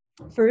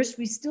first,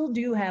 we still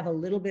do have a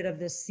little bit of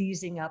this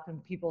seizing up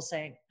and people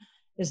saying,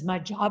 is my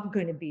job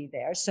going to be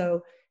there?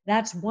 So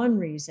that's one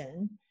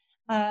reason.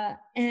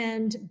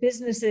 And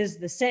business is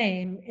the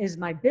same. Is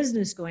my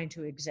business going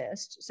to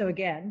exist? So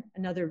again,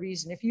 another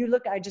reason. If you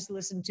look, I just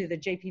listened to the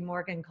JP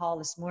Morgan call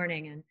this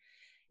morning, and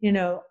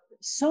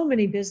so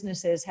many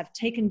businesses have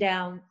taken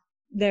down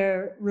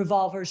their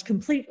revolvers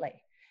completely,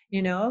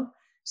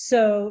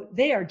 so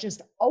they are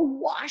just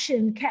awash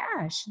in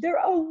cash.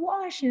 They're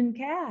awash in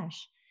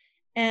cash.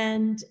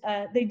 And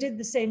they did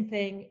the same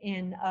thing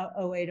in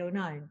 08,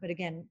 09. But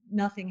again,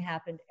 nothing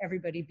happened,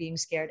 everybody being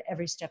scared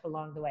every step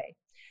along the way.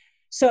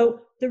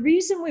 So the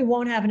reason we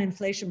won't have an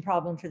inflation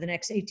problem for the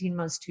next 18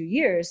 months, 2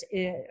 years,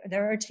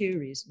 there are two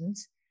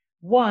reasons.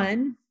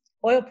 One,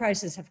 oil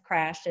prices have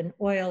crashed, and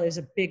oil is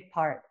a big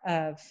part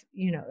of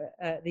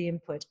the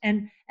input.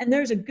 And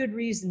there's a good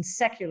reason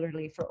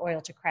secularly for oil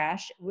to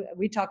crash.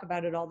 We talk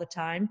about it all the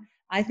time.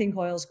 I think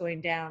oil's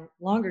going down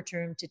longer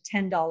term to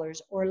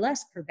 $10 or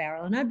less per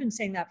barrel. And I've been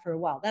saying that for a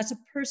while. That's a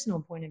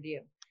personal point of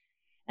view.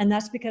 And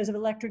that's because of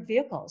electric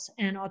vehicles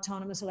and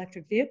autonomous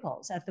electric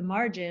vehicles. At the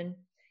margin,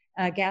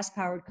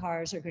 gas-powered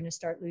cars are going to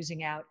start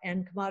losing out,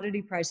 and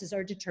commodity prices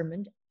are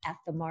determined at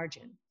the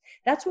margin.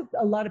 That's what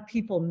a lot of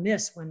people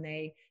miss when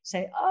they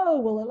say, oh,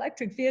 well,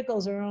 electric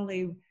vehicles are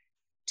only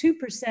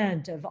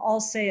 2% of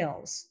all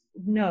sales.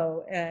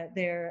 No,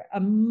 they're a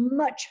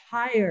much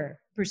higher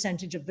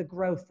percentage of the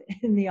growth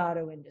in the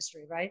auto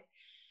industry, right?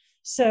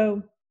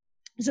 So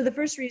the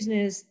first reason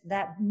is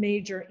that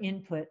major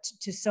input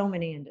to so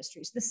many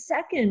industries. The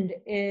second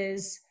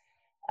is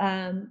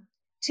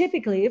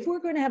typically, if we're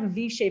going to have a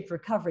V-shaped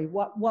recovery,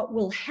 what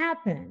will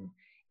happen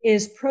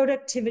is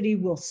productivity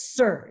will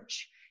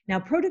surge. Now,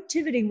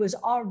 productivity was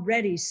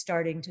already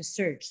starting to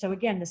surge. So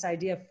again, this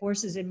idea of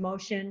forces in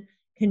motion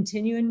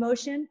continue in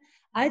motion.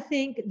 I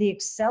think the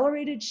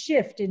accelerated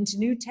shift into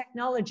new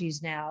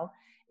technologies now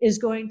is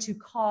going to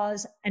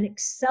cause an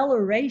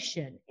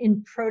acceleration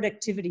in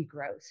productivity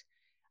growth.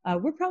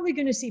 We're probably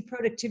going to see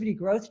productivity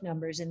growth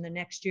numbers in the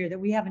next year that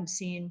we haven't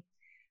seen,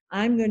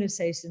 I'm going to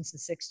say, since the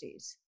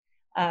 60s.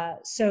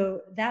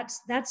 So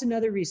that's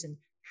another reason.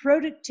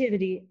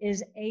 Productivity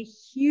is a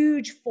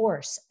huge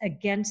force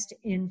against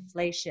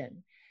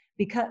inflation.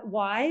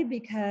 Why?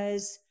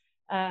 Because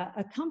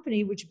a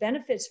company which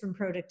benefits from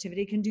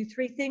productivity can do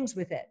three things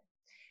with it.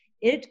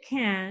 It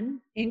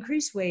can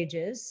increase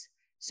wages.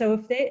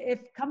 So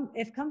if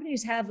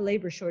companies have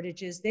labor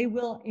shortages, they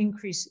will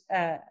increase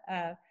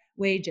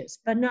wages,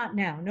 but not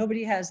now.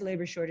 Nobody has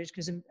labor shortage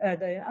because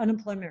the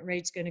unemployment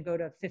rate's going to go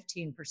to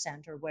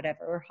 15% or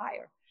whatever, or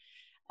higher.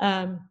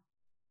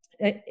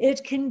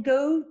 It can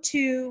go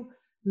to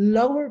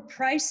lower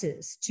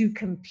prices to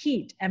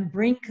compete and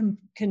bring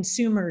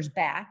consumers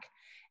back,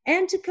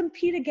 and to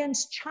compete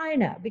against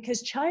China,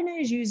 because China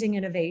is using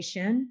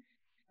innovation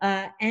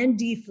and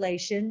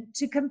deflation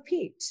to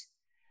compete.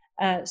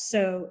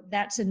 So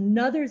that's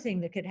another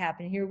thing that could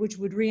happen here, which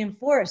would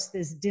reinforce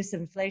this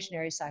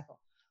disinflationary cycle.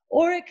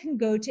 Or it can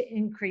go to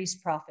increase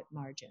profit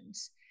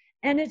margins.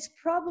 And it's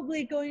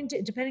probably going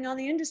to, depending on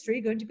the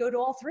industry, going to go to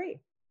all three.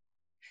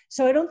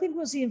 So I don't think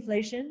we'll see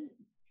inflation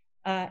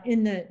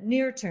in the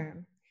near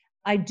term.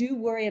 I do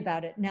worry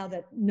about it now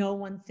that no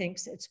one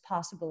thinks it's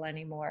possible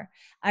anymore.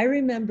 I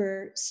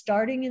remember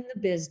starting in the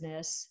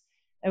business,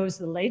 it was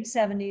the late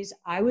 70s,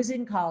 I was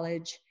in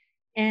college,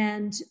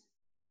 and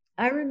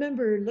I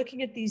remember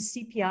looking at these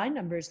CPI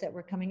numbers that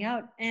were coming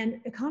out, and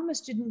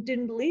economists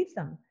didn't believe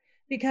them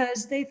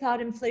because they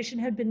thought inflation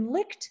had been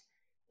licked,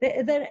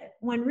 that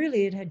when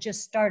really it had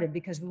just started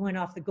because we went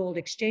off the gold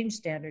exchange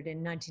standard in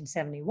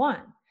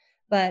 1971.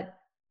 But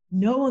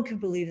no one could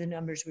believe the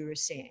numbers we were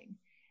seeing.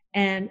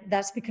 And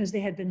that's because they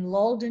had been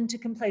lulled into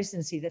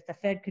complacency that the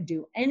Fed could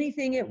do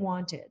anything it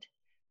wanted.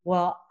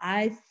 Well,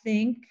 I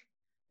think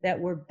that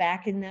we're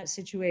back in that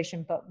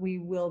situation, but we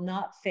will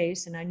not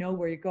face, and I know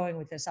where you're going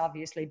with this,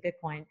 obviously,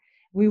 Bitcoin,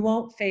 we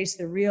won't face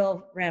the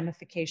real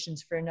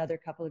ramifications for another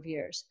couple of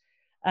years.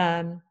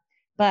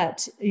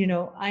 But,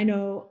 I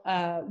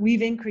know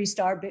we've increased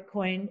our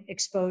Bitcoin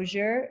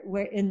exposure.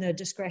 We're in the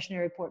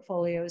discretionary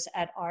portfolios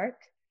at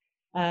ARC.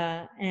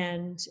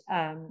 And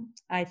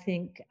I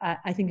think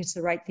it's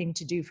the right thing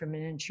to do from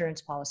an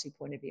insurance policy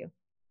point of view.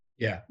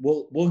 Yeah,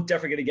 we're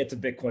definitely going to get to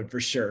Bitcoin for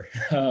sure.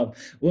 Well,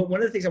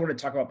 one of the things I want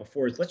to talk about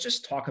before is let's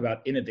just talk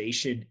about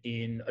innovation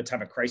in a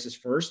time of crisis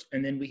first,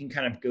 and then we can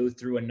kind of go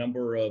through a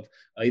number of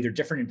either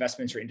different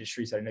investments or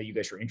industries that I know you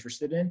guys are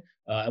interested in,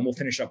 and we'll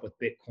finish up with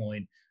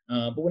Bitcoin.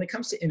 But when it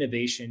comes to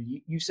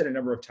innovation, you've said a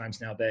number of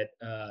times now that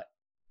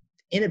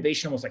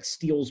innovation almost like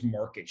steals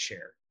market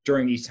share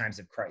during these times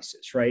of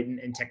crisis, right?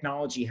 And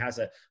technology has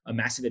a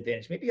massive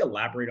advantage. Maybe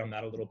elaborate on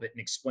that a little bit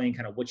and explain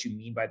kind of what you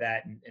mean by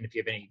that, and if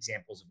you have any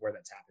examples of where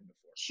that's happened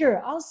before.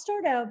 Sure. I'll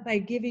start out by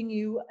giving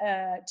you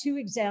two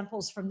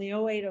examples from the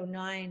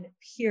 08-09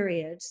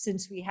 period,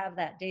 since we have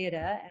that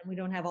data, and we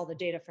don't have all the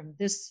data from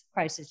this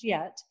crisis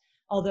yet.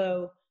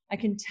 Although I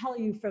can tell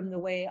you from the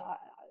way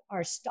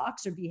our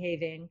stocks are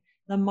behaving,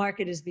 the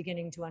market is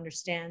beginning to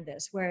understand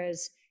this.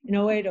 Whereas in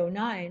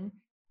 08-09,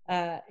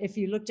 if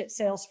you looked at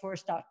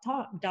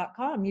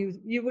salesforce.com,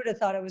 you would have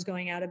thought it was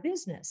going out of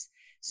business.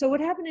 So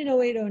what happened in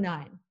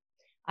 08-09?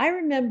 I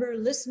remember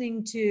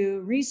listening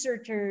to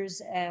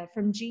researchers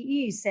from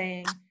GE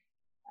saying,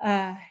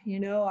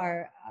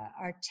 our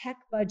tech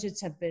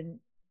budgets have been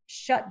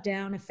shut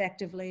down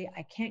effectively.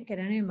 I can't get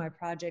any of my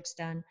projects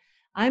done.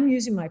 I'm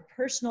using my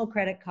personal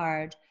credit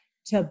card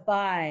to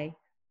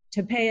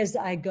pay as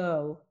I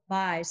go,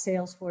 buy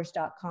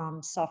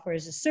Salesforce.com software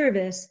as a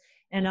service.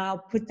 and I'll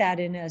put that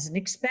in as an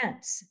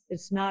expense.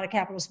 It's not a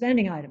capital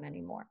spending item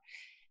anymore.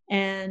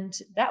 And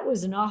that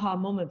was an aha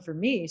moment for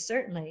me,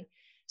 certainly.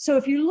 So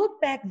if you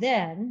look back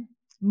then,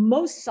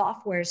 most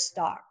software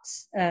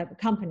stocks,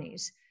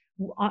 companies,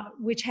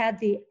 which had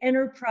the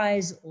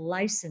enterprise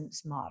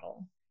license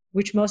model,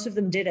 which most of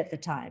them did at the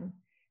time,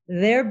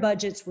 their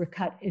budgets were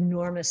cut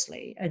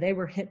enormously, or they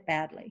were hit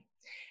badly.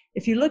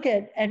 If you look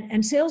at,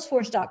 and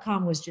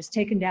Salesforce.com was just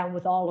taken down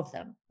with all of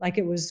them, like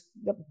it was,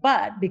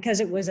 but because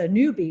it was a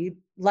newbie,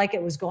 like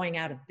it was going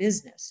out of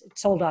business. It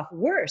sold off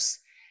worse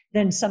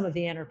than some of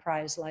the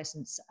enterprise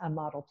license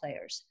model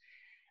players.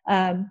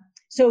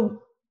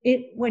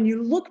 When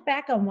you look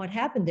back on what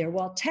happened there,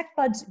 while tech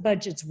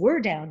budgets were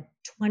down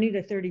 20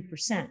 to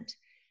 30%,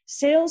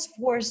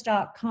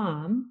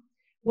 Salesforce.com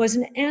was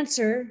an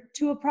answer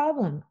to a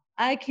problem.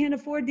 I can't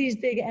afford these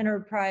big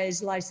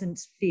enterprise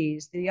license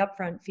fees, the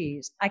upfront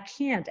fees. I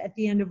can't at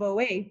the end of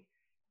 2008,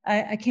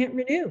 I can't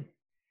renew.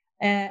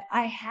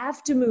 I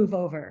have to move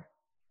over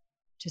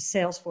to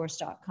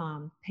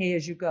Salesforce.com, pay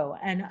as you go,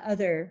 and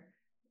other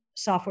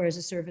software as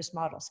a service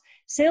models.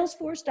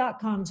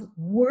 Salesforce.com's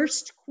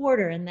worst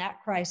quarter in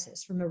that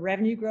crisis from a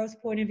revenue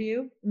growth point of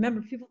view,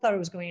 remember, people thought it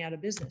was going out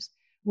of business,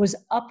 was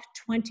up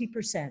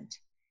 20%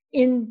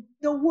 in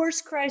the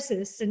worst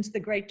crisis since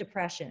the Great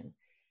Depression.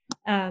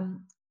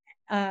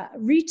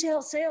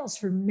 Retail sales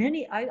for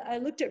many, I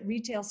looked at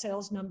retail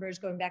sales numbers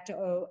going back to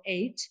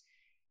 2008.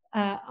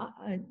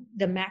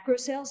 The macro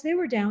sales, they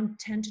were down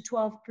 10 to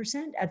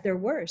 12% at their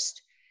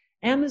worst.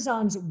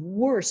 Amazon's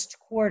worst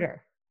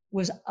quarter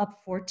was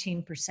up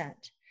 14%.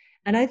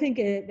 And I think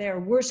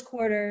their worst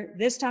quarter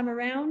this time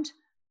around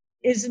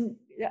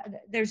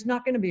there's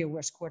not going to be a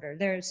worse quarter.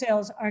 Their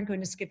sales aren't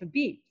going to skip a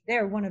beat.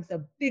 They're one of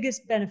the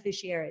biggest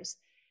beneficiaries.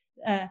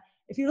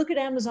 If you look at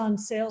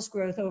Amazon's sales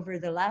growth over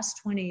the last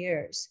 20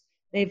 years,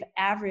 they've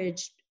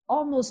averaged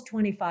almost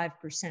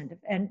 25%.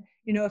 And,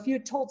 if you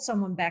had told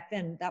someone back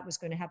then that was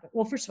going to happen,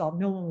 well, first of all,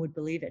 no one would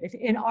believe it. If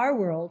in our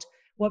world,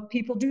 what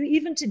people do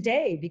even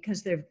today,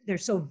 because they're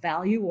so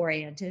value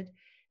oriented,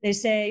 they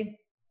say,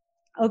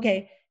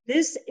 okay,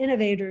 this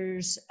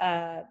innovator's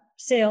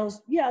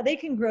sales, yeah, they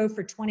can grow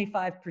for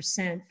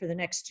 25% for the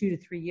next 2 to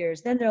 3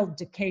 years. Then they'll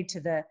decay to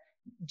the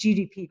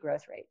GDP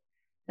growth rate.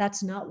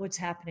 That's not what's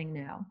happening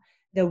now.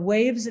 The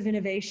waves of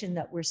innovation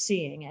that we're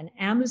seeing, and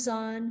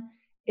Amazon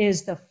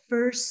is the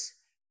first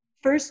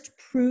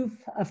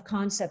proof of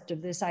concept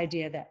of this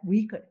idea that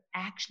we could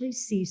actually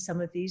see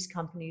some of these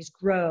companies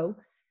grow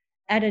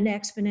at an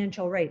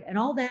exponential rate. And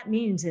all that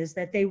means is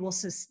that they will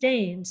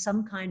sustain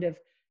some kind of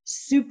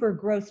super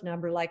growth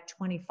number like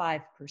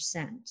 25%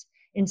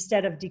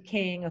 instead of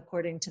decaying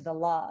according to the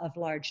law of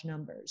large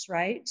numbers,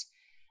 right?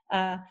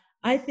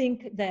 I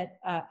think that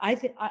I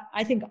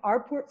think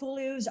our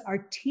portfolios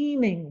are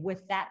teeming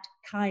with that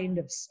kind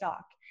of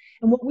stock.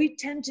 And what we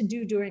tend to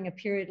do during a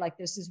period like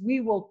this is we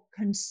will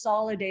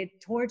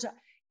consolidate towards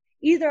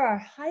either our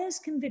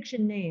highest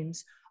conviction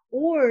names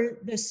or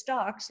the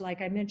stocks,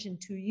 like I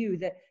mentioned to you,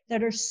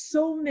 that are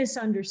so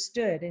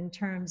misunderstood in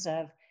terms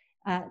of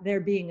there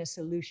being a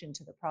solution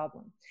to the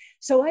problem.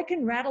 So I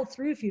can rattle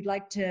through if you'd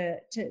like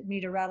me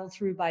to rattle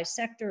through by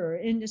sector or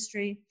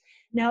industry.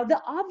 Now,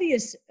 the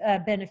obvious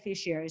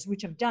beneficiaries,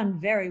 which have done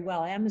very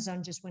well,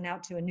 Amazon just went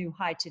out to a new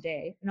high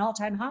today, an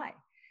all-time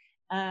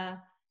high.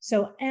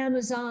 So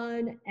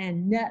Amazon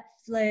and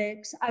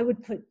Netflix, I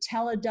would put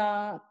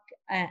Teladoc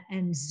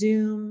and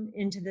Zoom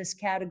into this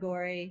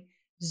category.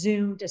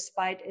 Zoom,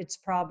 despite its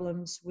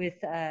problems with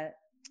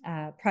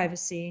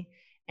privacy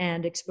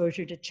and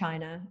exposure to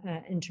China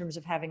in terms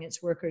of having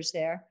its workers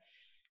there,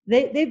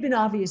 they've been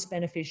obvious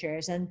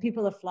beneficiaries, and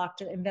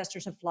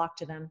investors have flocked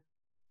to them.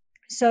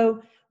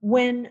 So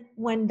when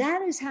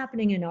that is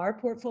happening in our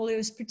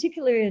portfolios,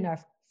 particularly in our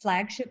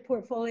flagship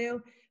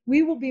portfolio,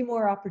 we will be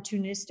more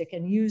opportunistic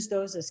and use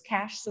those as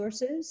cash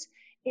sources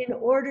in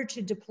order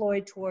to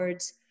deploy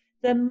towards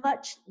the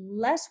much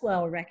less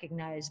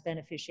well-recognized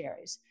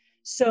beneficiaries.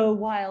 So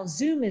while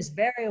Zoom is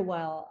very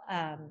well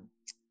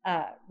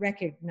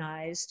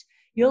recognized,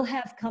 you'll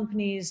have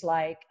companies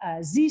like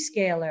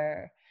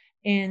Zscaler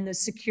in the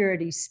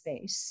security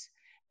space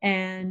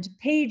and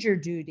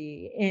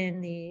PagerDuty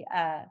in the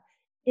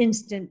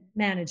instant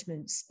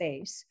management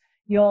space.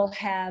 You'll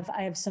have,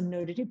 I have some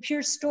noted here,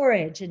 Pure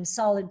Storage in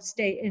solid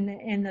state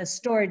in the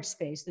storage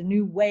space, the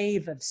new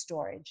wave of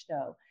storage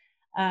though.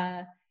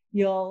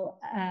 You'll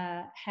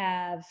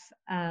have,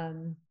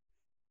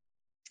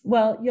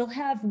 you'll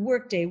have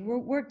Workday.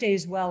 Workday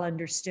is well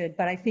understood,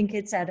 but I think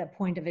it's at a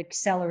point of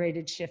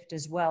accelerated shift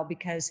as well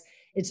because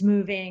it's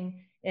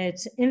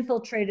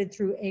infiltrated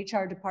through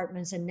HR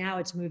departments and now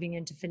it's moving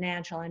into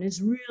financial and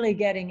it's really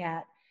getting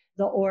at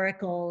the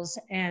Oracles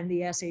and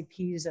the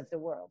SAPs of the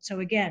world. So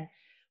again,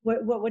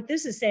 what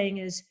this is saying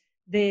is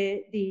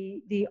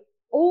the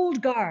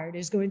old guard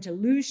is going to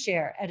lose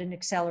share at an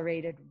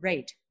accelerated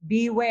rate.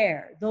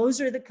 Beware. Those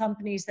are the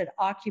companies that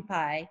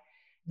occupy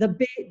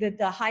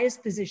the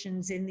highest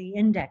positions in the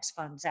index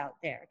funds out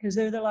there because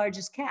they're the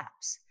largest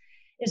caps.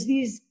 It's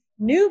these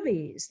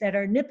newbies that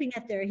are nipping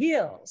at their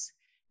heels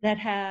that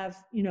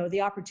have,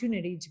 the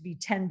opportunity to be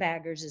 10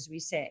 baggers, as we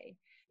say,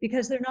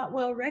 because they're not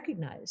well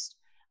recognized.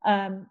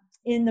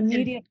 In the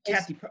media. And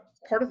Cathie,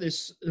 part of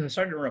this,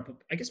 sorry to interrupt, but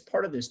I guess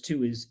part of this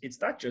too is it's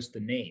not just the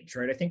names,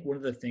 right? I think one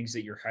of the things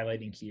that you're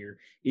highlighting here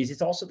is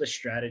it's also the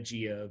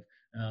strategy of,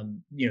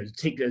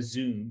 take a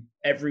Zoom,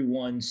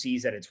 everyone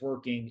sees that it's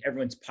working,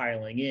 everyone's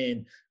piling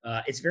in.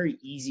 It's very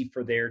easy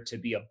for there to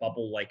be a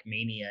bubble like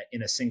mania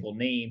in a single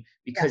name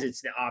because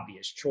it's the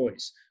obvious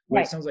choice.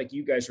 What it sounds like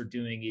you guys are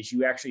doing is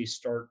you actually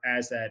start,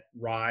 as that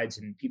rides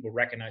and people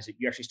recognize it,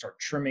 you actually start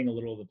trimming a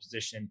little of the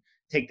position,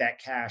 take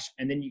that cash,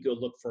 and then you go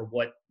look for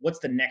what's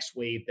the next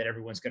wave that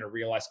everyone's going to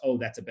realize, oh,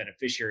 that's a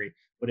beneficiary.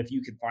 But if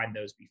you can find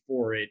those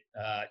before it,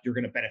 you're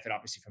going to benefit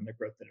obviously from the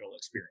growth that it'll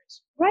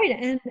experience. Right.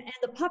 And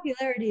the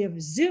popularity of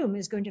Zoom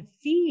is going to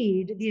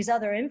feed these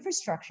other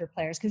infrastructure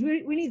players because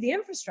we need the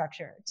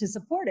infrastructure to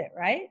support it.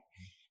 Right.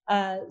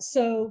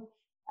 So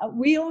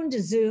we owned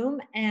a Zoom,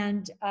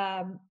 and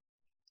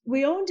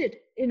we owned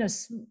it in a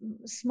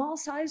small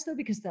size, though,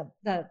 because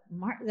the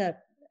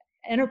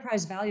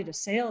enterprise value to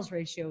sales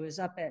ratio is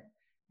up at,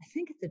 I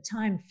think at the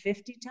time,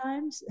 50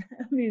 times.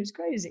 I mean, it was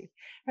crazy.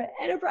 Right?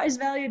 Enterprise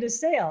value to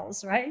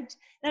sales, right?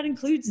 That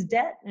includes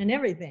debt and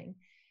everything.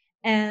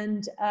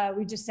 And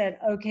we just said,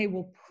 okay,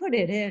 we'll put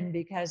it in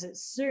because it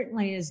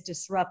certainly is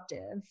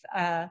disruptive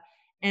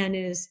and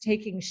is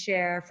taking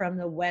share from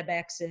the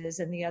WebExes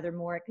and the other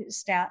more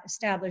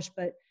established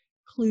but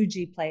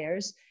kludgy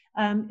players.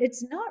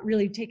 It's not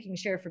really taking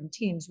share from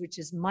Teams, which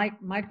is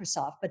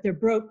Microsoft, but they're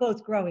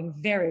both growing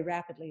very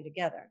rapidly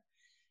together.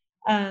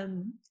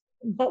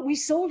 But we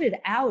sold it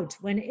out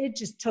when it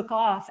just took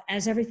off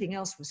as everything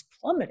else was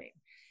plummeting.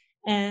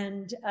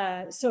 And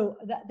so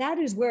that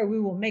is where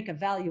we will make a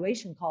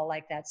valuation call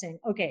like that, saying,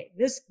 okay,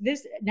 this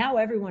now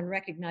everyone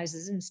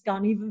recognizes, and it's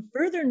gone even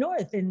further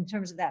north in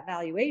terms of that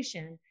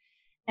valuation.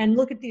 And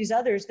look at these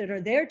others that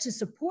are there to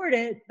support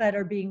it, but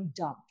are being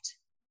dumped,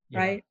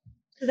 right?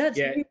 So that's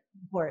really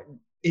important.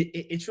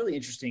 It's really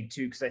interesting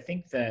too, because I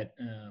think that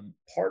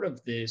part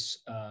of this,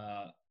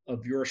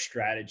 of your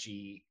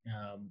strategy,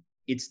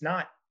 it's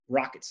not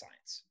rocket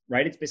science,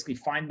 right? It's basically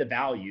find the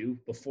value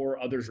before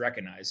others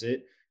recognize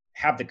it,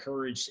 have the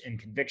courage and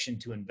conviction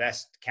to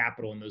invest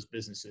capital in those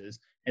businesses.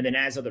 And then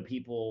as other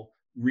people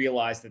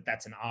realize that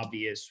that's an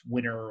obvious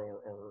winner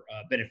or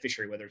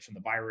beneficiary, whether it's from the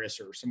virus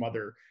or some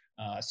other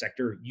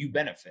sector, you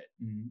benefit.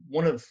 And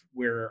one of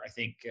where I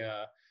think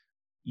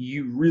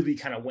you really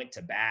kind of went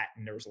to bat,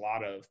 and there was a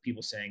lot of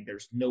people saying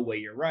there's no way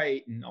you're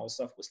right, and all this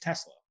stuff, was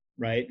Tesla,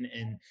 right?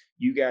 And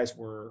you guys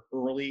were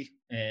early,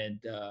 and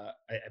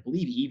I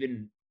believe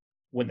even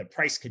when the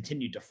price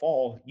continued to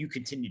fall, you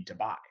continued to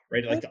buy,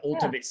 right? Like the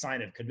ultimate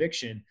sign of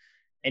conviction.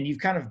 And you've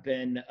kind of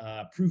been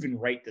proven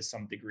right to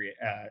some degree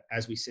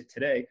as we sit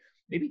today.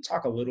 Maybe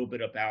talk a little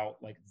bit about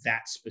like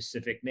that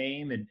specific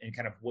name and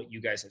kind of what you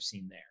guys have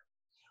seen there.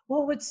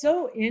 Well, what's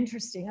so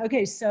interesting.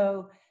 Okay,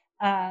 so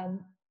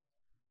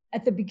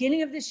at the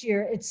beginning of this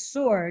year, it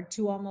soared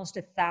to almost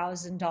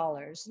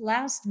 $1,000.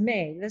 Last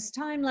May, this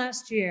time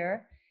last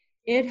year,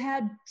 it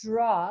had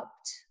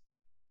dropped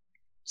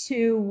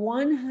to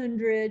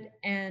 100,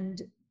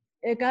 and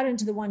it got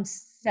into the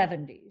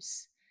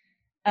 170s.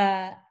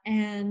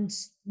 And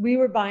we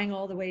were buying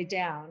all the way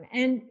down.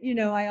 And,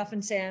 I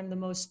often say I'm the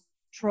most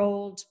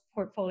trolled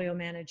portfolio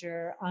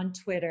manager on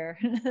Twitter.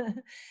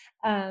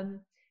 And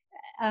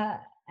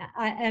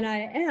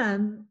I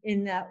am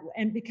in that,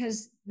 and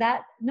because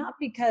that, not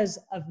because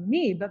of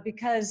me, but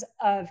because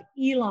of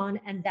Elon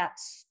and that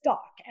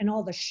stock and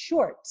all the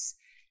shorts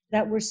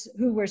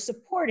who were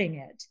supporting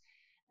it.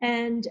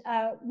 And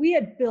we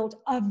had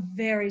built a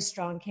very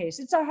strong case.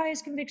 It's our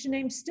highest conviction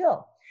name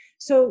still.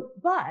 So,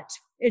 but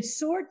it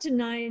soared to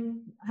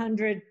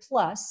 900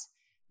 plus.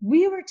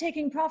 We were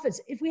taking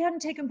profits. If we hadn't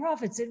taken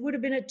profits, it would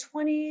have been at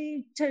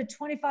 20 to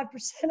 25%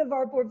 of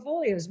our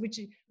portfolios, which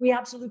we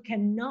absolutely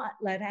cannot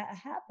let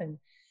happen.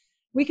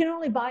 We can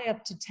only buy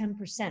up to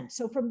 10%.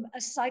 So from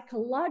a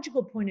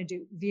psychological point of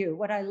view,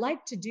 what I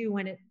like to do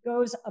when it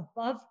goes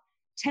above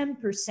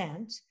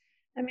 10%,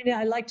 I mean,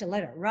 I like to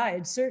let it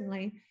ride,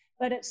 certainly,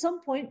 but at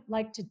some point,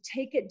 like to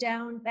take it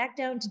back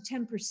down to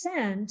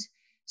 10%,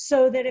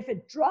 so that if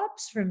it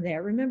drops from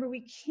there, remember,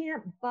 we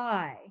can't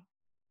buy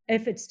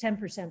if it's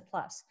 10%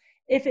 plus.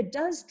 If it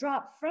does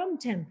drop from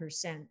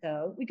 10%,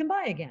 though, we can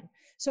buy again.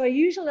 So I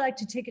usually like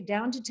to take it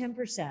down to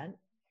 10%,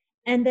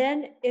 and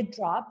then it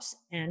drops,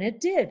 and it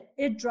did.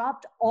 It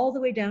dropped all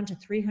the way down to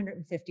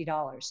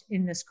 $350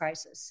 in this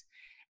crisis.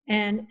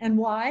 And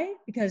why?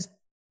 Because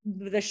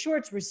the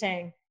shorts were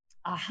saying,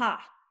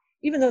 aha,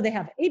 even though they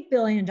have $8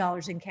 billion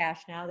in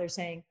cash now, they're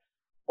saying,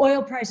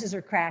 oil prices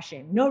are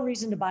crashing. No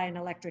reason to buy an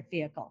electric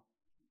vehicle.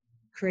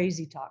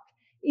 Crazy talk.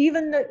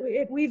 Even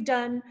we've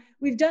done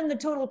the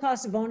total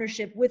cost of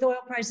ownership with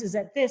oil prices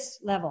at this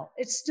level.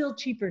 It's still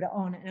cheaper to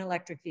own an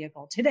electric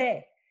vehicle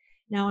today.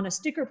 Now, on a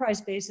sticker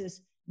price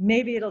basis,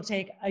 maybe it'll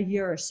take a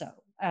year or so.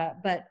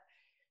 But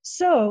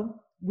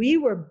so we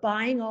were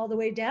buying all the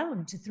way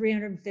down to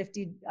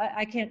 350.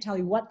 I can't tell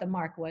you what the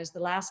mark was, the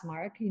last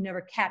mark. You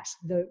never catch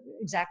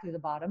exactly the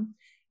bottom.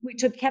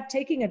 kept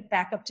taking it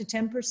back up to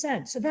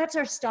 10%. So that's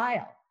our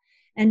style.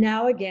 And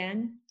now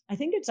again, I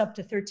think it's up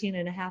to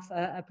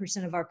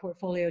 13.5% of our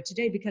portfolio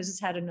today because it's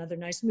had another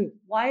nice move.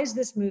 Why is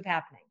this move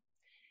happening?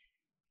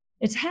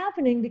 It's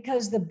happening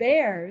because the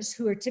bears,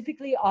 who are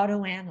typically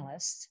auto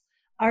analysts,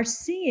 are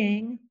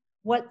seeing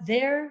what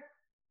their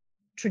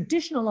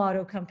traditional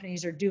auto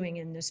companies are doing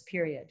in this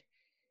period.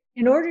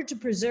 In order to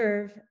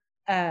preserve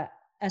a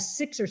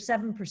 6 or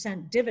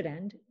 7%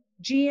 dividend,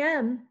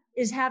 GM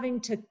is having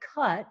to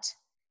cut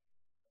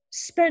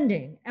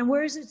spending. And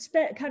where is it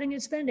cutting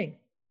its spending?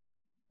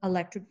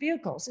 Electric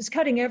vehicles. It's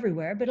cutting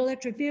everywhere, but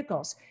electric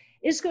vehicles.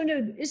 It's going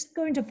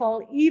to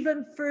fall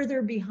even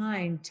further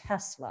behind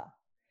Tesla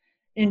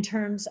in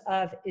terms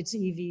of its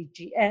EV.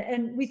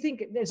 And we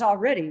think it's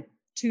already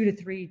 2 to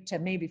 3 to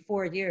maybe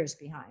 4 years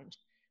behind,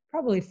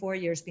 probably 4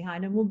 years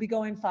behind, and we'll be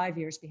going 5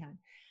 years behind.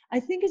 I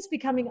think it's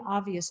becoming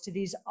obvious to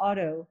these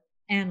auto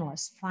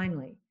analysts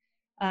finally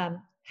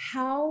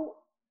how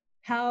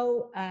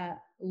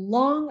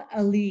long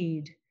a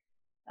lead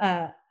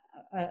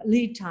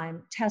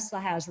time Tesla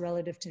has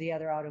relative to the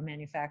other auto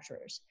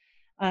manufacturers.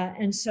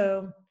 And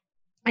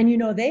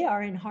they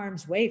are in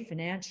harm's way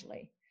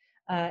financially.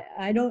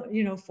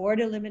 Ford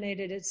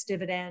eliminated its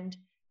dividend.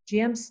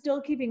 GM's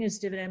still keeping its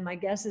dividend. My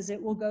guess is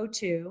it will go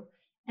too.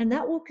 And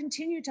that will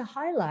continue to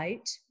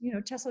highlight,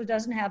 Tesla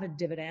doesn't have a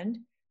dividend.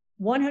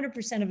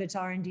 100% of its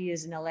R&D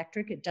is in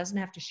electric. It doesn't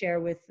have to share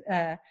with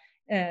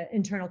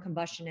internal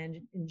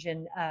combustion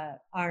engine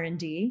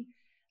R&D.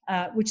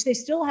 Which they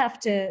still have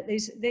to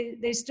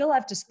they still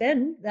have to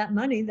spend that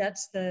money.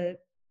 That's the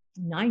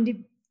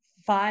 95%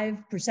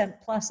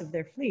 plus of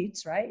their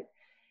fleets, right?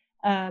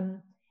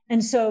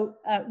 And so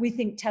we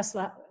think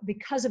Tesla,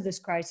 because of this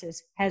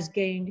crisis, has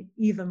gained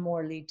even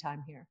more lead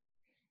time here.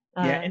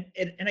 And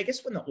I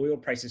guess when the oil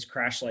prices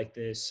crash like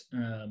this,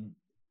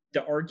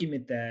 the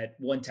argument that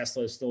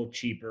Tesla is still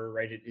cheaper,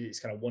 right? It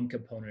is kind of one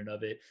component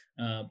of it.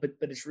 But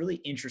it's really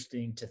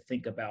interesting to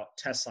think about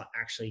Tesla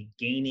actually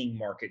gaining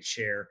market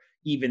share,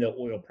 even though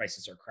oil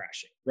prices are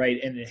crashing, right?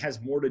 And it has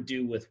more to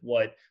do with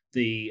what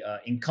the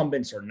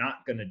incumbents are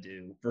not going to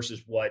do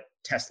versus what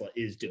Tesla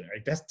is doing,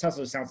 right?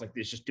 Tesla sounds like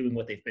it's just doing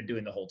what they've been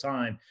doing the whole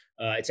time.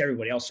 It's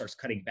everybody else starts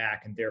cutting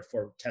back, and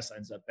therefore Tesla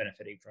ends up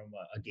benefiting from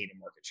a gain in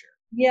market share.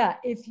 Yeah,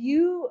 if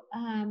you,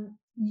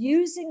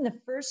 using the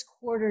first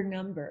quarter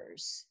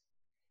numbers,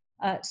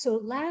 so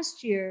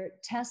last year,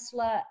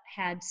 Tesla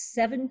had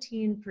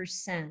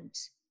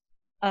 17%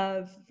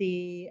 of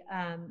the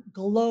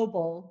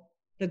global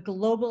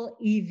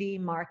EV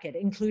market,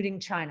 including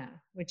China,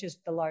 which is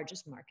the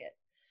largest market.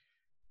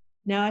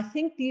 Now, I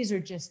think these are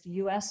just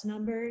US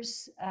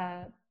numbers.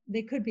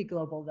 They could be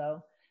global,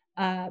 though.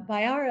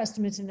 By our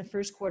estimates, in the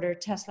first quarter,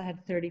 Tesla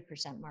had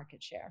 30%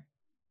 market share.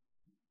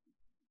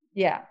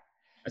 Yeah.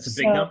 That's a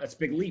big number. That's a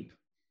big leap.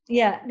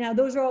 Yeah. Now,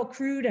 those are all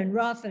crude and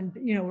rough, and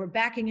we're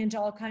backing into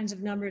all kinds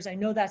of numbers. I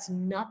know that's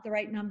not the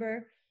right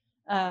number,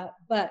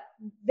 but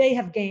they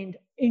have gained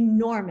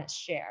enormous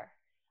share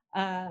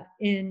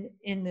in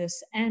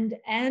this, and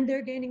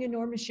they're gaining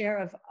enormous share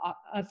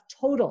of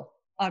total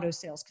auto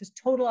sales, because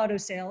total auto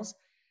sales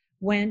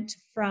went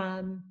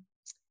from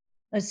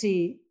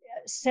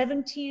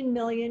 17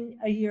 million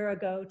a year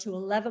ago to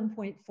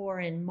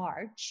 11.4 in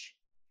March,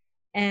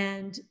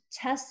 and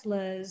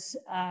Tesla's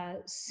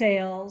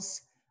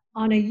sales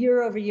on a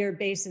year-over-year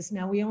basis.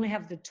 Now, we only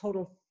have the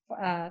total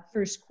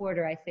first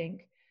quarter, I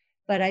think,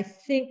 but I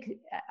think,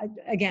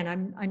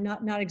 again, I'm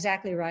not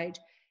exactly right.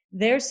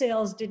 Their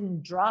sales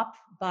didn't drop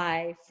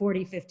by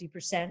 40,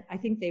 50%. I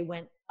think they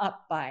went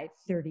up by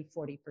 30,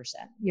 40%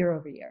 year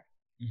over year.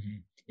 Mm-hmm.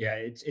 Yeah,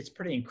 it's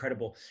pretty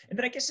incredible. And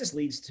then I guess this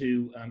leads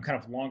to kind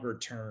of longer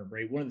term,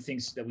 right? One of the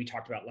things that we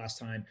talked about last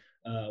time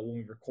when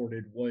we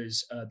recorded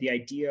was the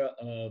idea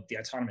of the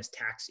autonomous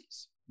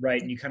taxis,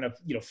 right? And you kind of,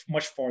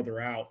 much farther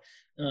out.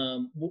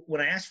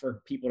 When I asked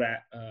for people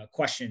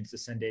questions to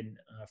send in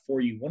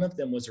for you, one of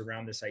them was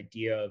around this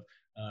idea of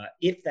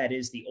if that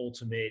is the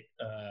ultimate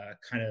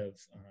kind of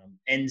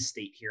end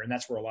state here, and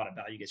that's where a lot of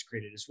value gets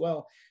created as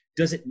well.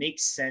 Does it make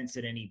sense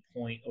at any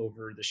point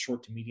over the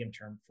short to medium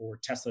term for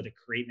Tesla to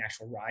create an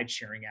actual ride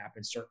sharing app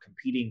and start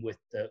competing with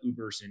the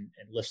Ubers and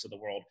Lyfts of the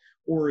world?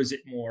 Or is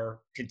it more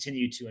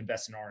continue to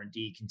invest in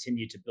R&D,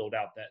 continue to build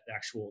out that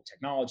actual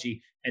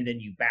technology, and then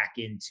you back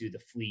into the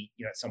fleet,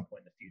 at some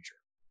point in the future?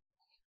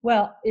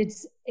 Well,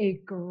 it's a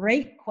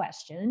great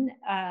question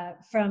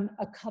from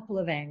a couple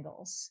of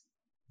angles.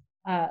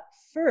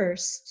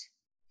 First,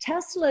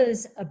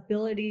 Tesla's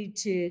ability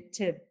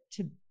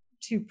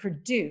to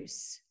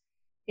produce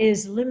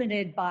is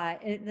limited by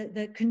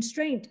the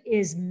constraint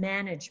is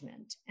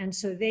management, and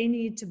so they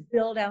need to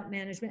build out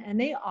management, and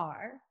they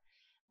are.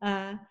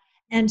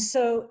 And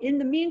so, in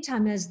the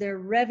meantime, as they're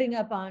revving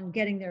up on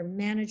getting their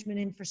management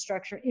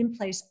infrastructure in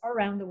place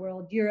around the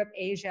world, Europe,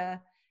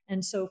 Asia,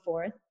 and so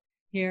forth.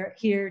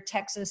 Here,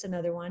 Texas,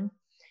 another one.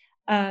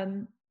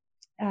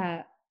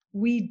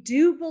 We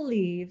do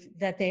believe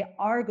that they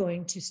are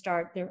going to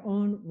start their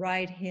own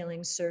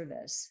ride-hailing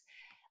service.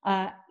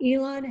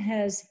 Elon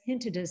has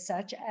hinted as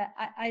such.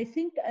 I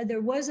think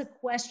there was a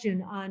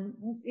question on,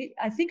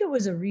 I think it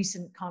was a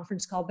recent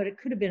conference call, but it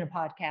could have been a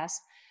podcast,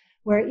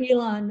 where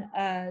Elon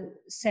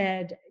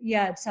said,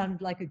 yeah, it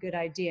sounded like a good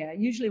idea.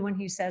 Usually when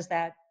he says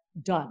that,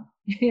 done,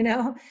 you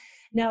know?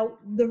 Now,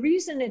 the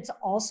reason it's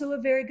also a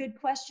very good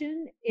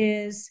question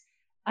is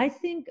I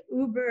think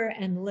Uber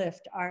and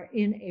Lyft are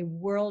in a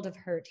world of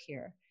hurt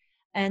here.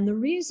 And the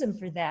reason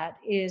for that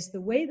is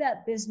the way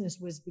that business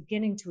was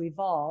beginning to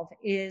evolve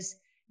is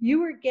you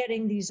were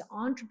getting these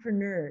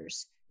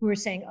entrepreneurs who were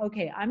saying,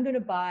 okay, I'm going to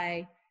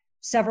buy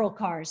several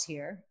cars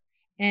here,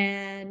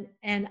 and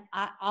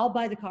I'll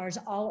buy the cars,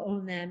 I'll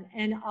own them,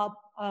 and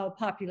I'll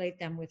populate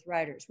them with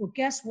riders. Well,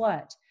 guess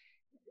what?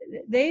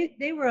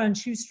 They were on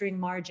shoestring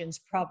margins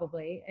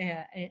probably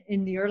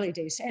in the early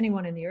days,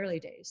 anyone in the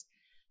early days.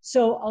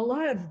 So a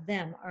lot of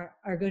them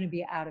are going to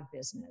be out of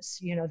business.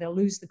 You know, they'll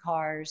lose the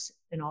cars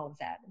and all of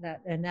that,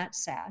 and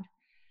that's sad.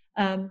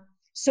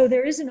 So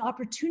there is an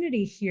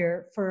opportunity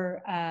here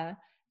for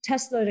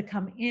Tesla to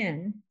come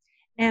in.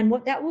 And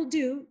what that will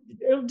do,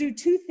 it'll do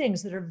two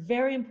things that are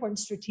very important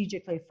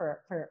strategically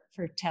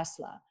for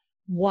Tesla.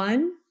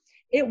 One,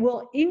 it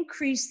will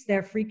increase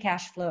their free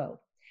cash flow.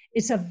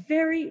 It's a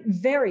very,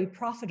 very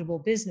profitable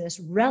business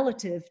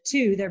relative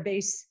to their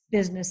base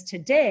business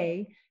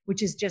today,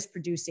 which is just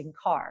producing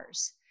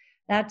cars.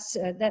 That's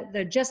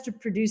the just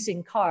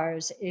producing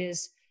cars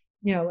is,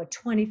 you know, a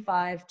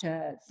 25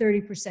 to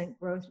 30%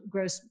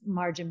 gross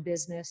margin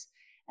business.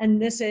 And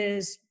this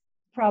is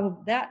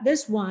probably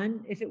this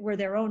one, if it were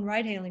their own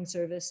ride hailing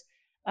service,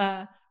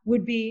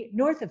 would be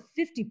north of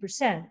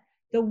 50%.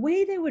 The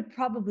way they would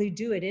probably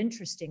do it,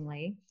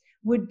 interestingly,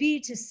 would be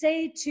to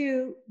say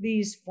to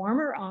these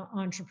former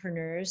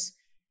entrepreneurs,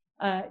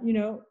 you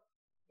know,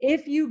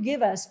 if you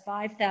give us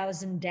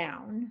 5,000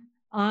 down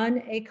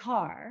on a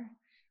car,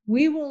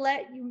 we will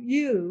let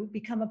you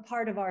become a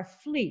part of our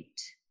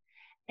fleet.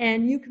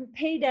 And you can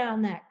pay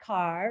down that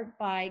car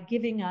by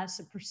giving us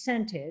a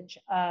percentage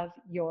of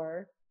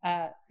your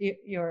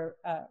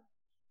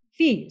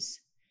fees.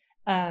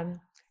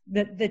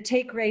 The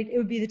take rate, it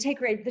would be the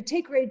take rate. The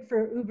take rate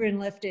for Uber and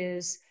Lyft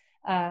is,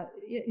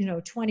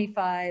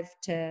 25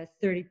 to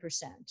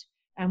 30%,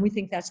 and we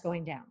think that's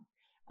going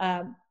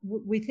down.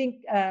 We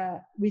think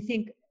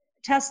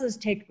Tesla's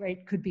take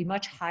rate could be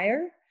much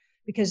higher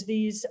because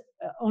these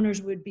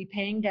owners would be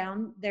paying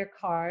down their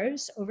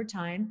cars over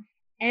time,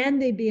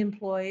 and they'd be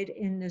employed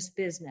in this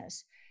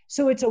business.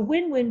 So it's a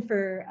win-win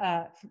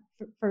for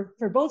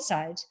both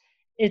sides.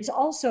 It's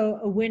also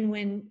a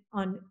win-win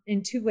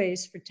in two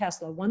ways for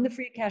Tesla. One, the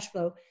free cash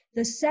flow.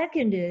 The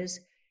second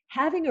is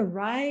having a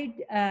ride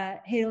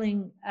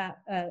hailing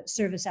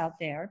service out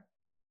there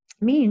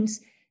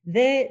means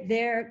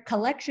their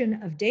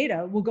collection of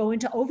data will go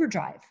into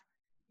overdrive.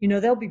 You know,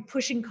 they'll be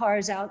pushing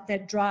cars out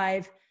that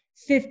drive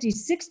 50,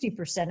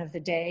 60% of the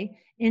day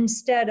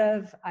instead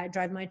of I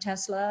drive my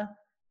Tesla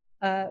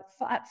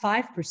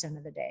 5%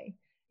 of the day.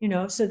 You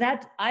know, so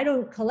that I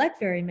don't collect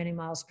very many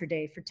miles per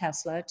day for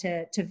Tesla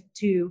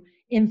to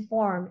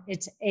inform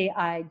its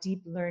AI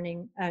deep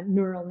learning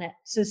neural net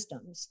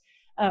systems,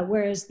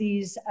 whereas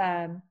these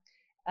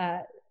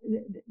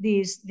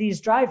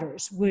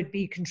drivers would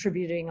be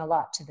contributing a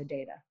lot to the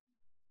data.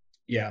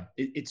 Yeah,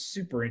 it's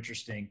super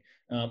interesting.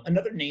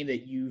 Another name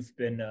that you've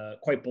been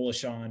quite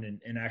bullish on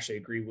and actually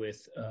agree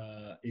with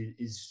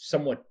is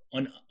somewhat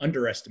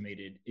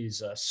underestimated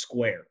is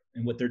Square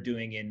and what they're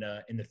doing in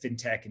the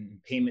fintech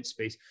and payment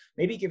space.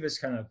 Maybe give us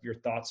kind of your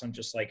thoughts on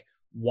just like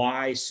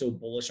why so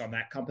bullish on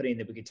that company, and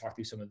then we can talk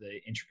through some of the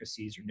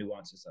intricacies or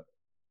nuances of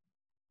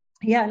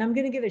it. Yeah, and I'm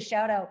going to give a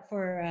shout out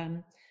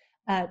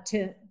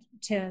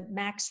to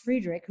Max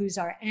Friedrich, who's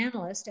our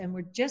analyst, and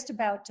we're just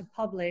about to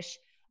publish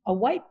a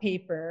white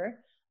paper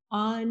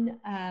on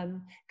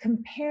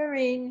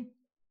comparing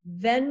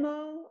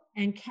Venmo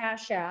and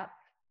Cash App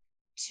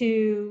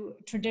to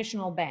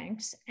traditional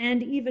banks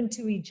and even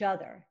to each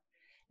other.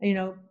 You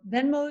know,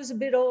 Venmo is a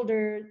bit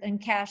older than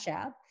Cash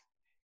App,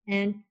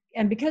 and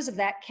because of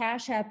that,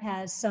 Cash App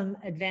has some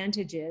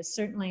advantages,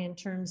 certainly in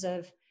terms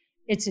of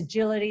its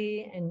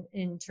agility and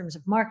in terms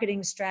of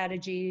marketing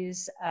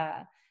strategies.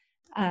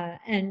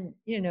 And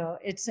you know,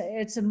 it's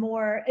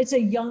a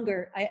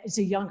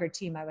younger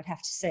team, I would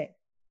have to say.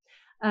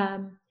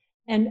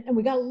 And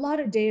we got a lot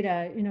of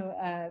data, you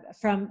know,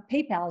 from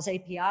PayPal's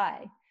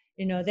API.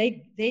 You know,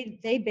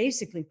 they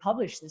basically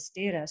publish this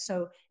data.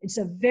 So it's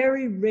a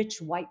very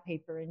rich white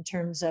paper in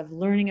terms of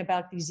learning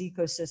about these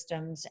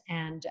ecosystems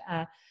and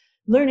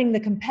learning the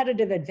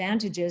competitive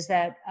advantages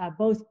that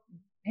both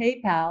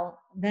PayPal,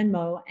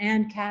 Venmo,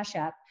 and Cash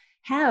App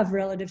have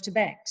relative to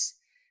banks.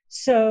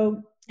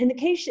 So in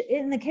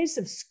the case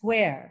of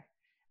Square,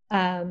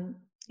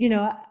 you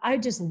know, I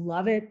just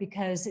love it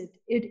because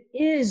it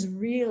is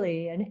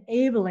really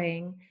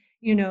enabling,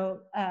 you know,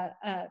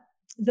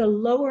 the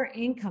lower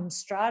income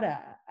strata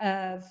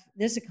of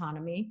this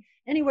economy,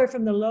 anywhere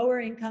from the lower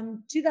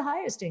income to the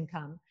highest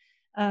income.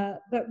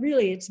 But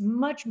really, it's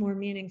much more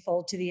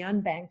meaningful to the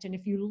unbanked. And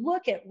if you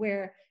look at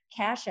where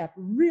Cash App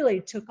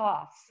really took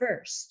off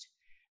first,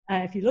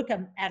 if you look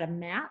at a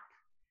map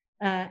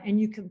and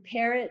you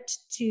compare it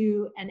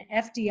to an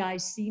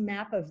FDIC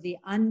map of the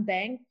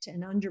unbanked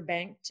and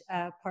underbanked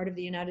part of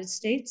the United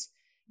States,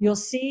 you'll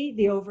see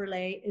the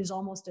overlay is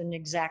almost an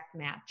exact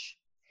match.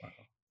 Wow.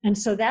 And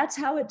so that's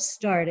how it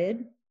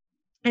started.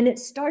 And it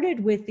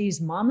started with these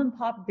mom and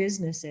pop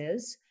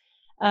businesses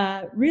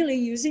really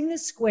using the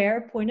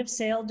Square point of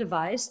sale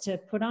device to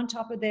put on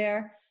top of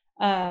their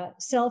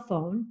cell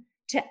phone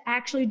to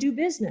actually do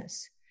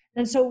business.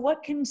 And so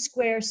what can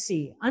Square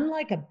see?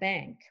 Unlike a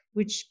bank,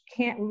 which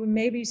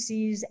maybe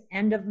sees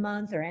end of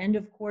month or end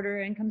of quarter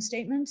income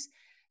statements,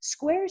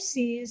 Square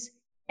sees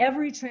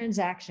every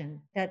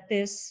transaction that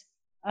this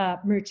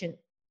merchant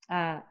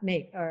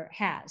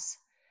has,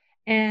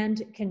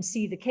 and can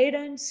see the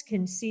cadence,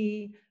 can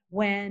see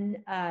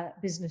when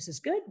business is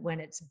good, when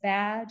it's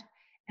bad.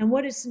 And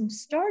what it's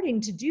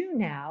starting to do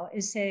now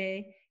is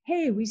say,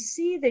 hey, we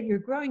see that you're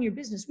growing your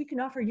business. We can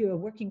offer you a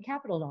working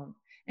capital loan.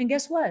 And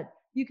guess what?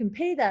 You can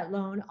pay that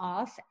loan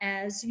off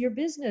as your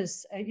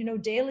business,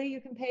 daily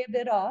you can pay a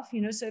bit off,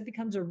 so it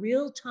becomes a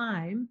real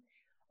time.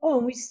 Oh,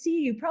 and we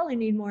see you probably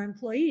need more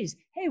employees.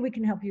 Hey, we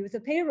can help you with a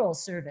payroll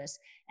service.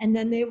 And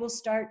then they will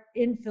start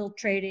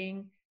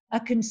infiltrating a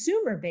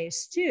consumer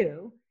base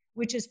too,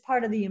 which is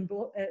part of the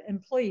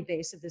employee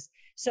base of this.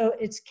 So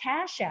it's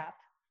Cash App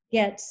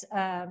gets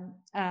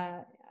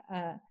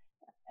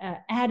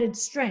added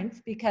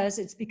strength because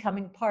it's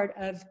becoming part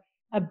of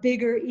a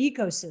bigger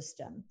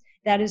ecosystem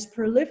that is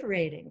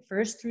proliferating,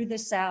 first through the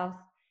South.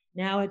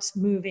 Now it's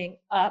moving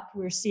up.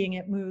 We're seeing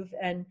it move,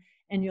 and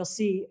you'll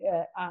see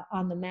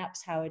on the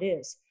maps how it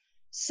is.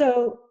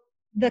 So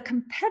the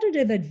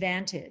competitive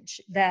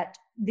advantage that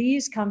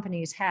these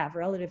companies have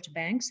relative to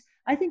banks,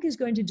 I think, is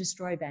going to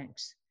destroy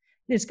banks.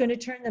 It's going to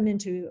turn them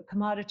into a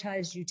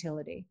commoditized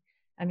utility.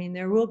 I mean,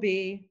 there will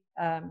be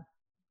a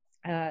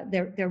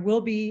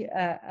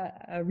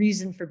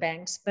reason for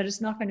banks, but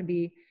it's not going to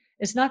be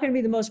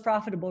the most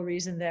profitable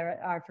reason there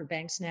are for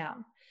banks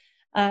now.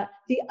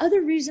 The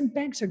other reason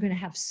banks are going to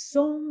have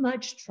so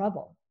much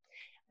trouble,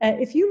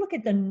 if you look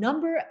at the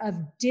number of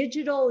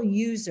digital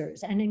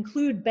users and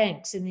include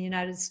banks in the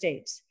United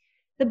States,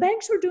 the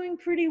banks were doing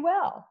pretty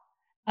well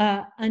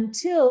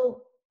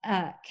until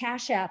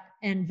Cash App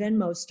and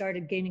Venmo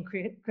started gaining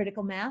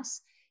critical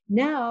mass.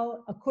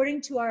 Now,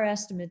 according to our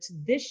estimates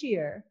this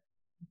year,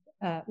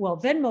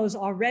 Venmo's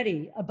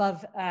already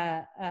above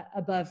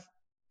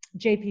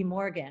JP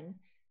Morgan,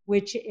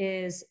 which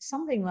is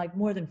something like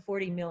more than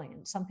 40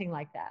 million, something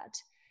like that.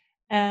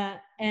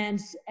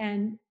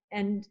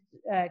 And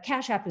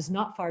Cash App is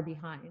not far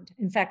behind.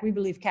 In fact, we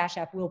believe Cash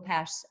App will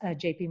pass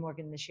JP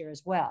Morgan this year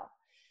as well.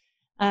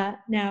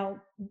 Now,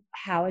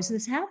 how is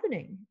this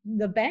happening?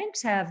 The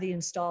banks have the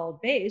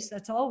installed base.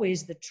 That's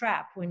always the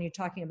trap when you're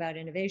talking about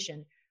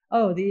innovation.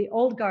 Oh, the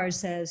old guard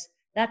says,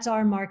 that's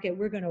our market.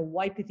 We're going to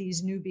wipe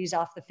these newbies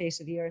off the face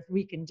of the earth.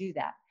 We can do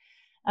that.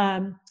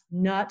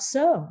 Not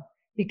so,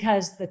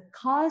 because the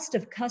cost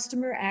of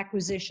customer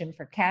acquisition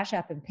for Cash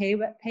App and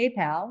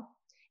PayPal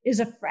is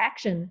a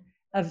fraction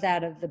of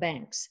that of the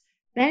banks.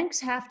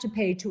 Banks have to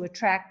pay to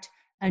attract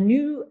a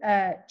new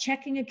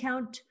checking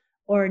account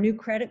or a new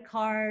credit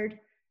card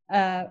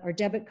or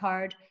debit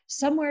card,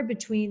 somewhere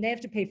between, they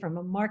have to pay for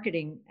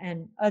marketing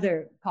and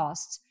other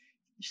costs,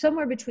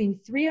 somewhere between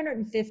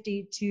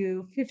 $350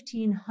 to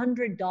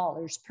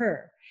 $1,500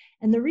 per.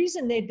 And the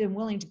reason they've been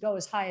willing to go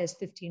as high as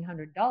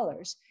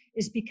 $1,500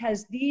 is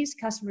because these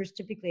customers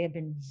typically have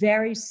been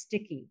very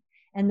sticky,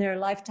 and their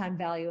lifetime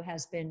value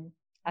has been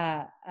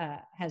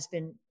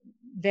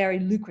very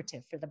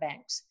lucrative for the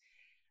banks.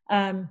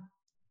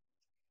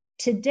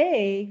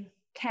 Today,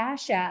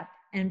 Cash App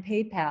and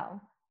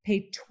PayPal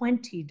pay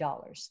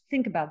 $20.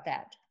 Think about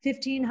that,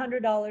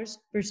 $1,500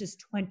 versus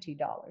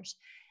 $20.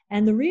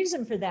 And the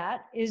reason for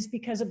that is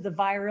because of the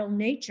viral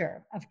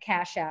nature of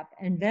Cash App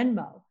and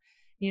Venmo.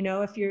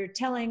 If you're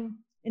telling,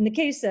 in the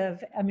case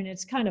of,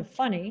 it's kind of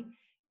funny,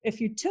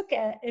 if you take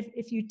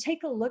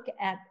a look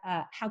at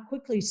how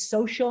quickly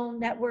social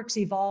networks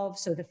evolve,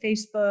 so the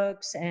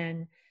Facebooks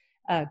and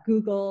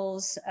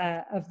Googles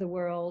of the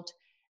world,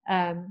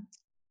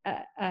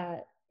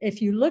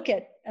 if you look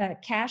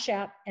at Cash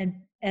App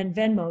and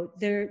Venmo,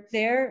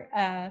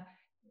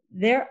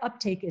 their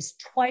uptake is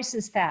twice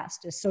as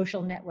fast as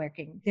social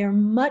networking. They're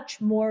much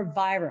more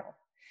viral.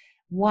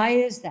 Why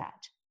is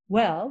that?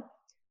 Well,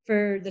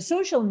 for the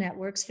social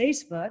networks,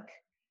 Facebook,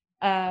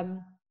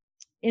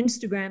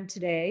 Instagram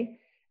today,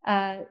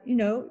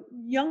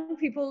 young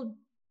people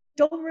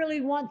don't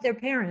really want their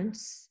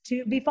parents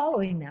to be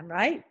following them,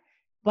 right?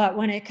 But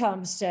when it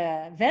comes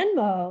to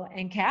Venmo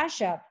and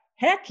Cash App,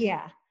 heck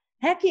yeah.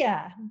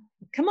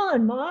 Come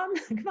on, mom,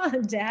 come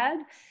on, dad.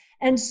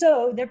 And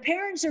so their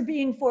parents are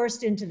being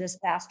forced into this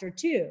faster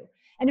too.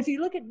 And if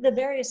you look at the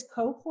various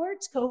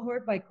cohort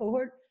by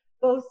cohort,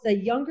 both the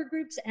younger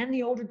groups and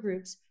the older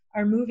groups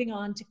are moving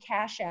on to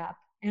Cash App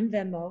and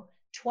Venmo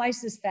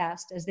twice as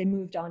fast as they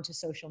moved on to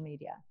social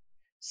media.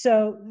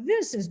 So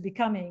this is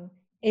becoming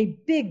a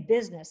big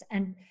business.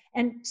 And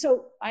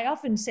so I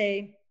often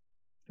say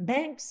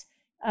banks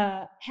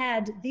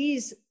had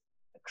these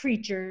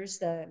creatures,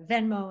 the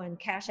Venmo and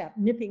Cash App,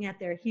 nipping at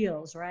their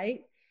heels,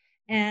 right?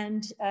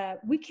 And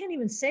we can't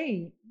even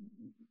say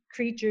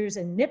creatures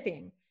and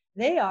nipping.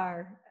 They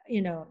are,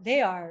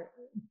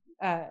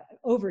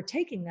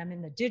 overtaking them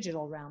in the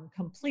digital realm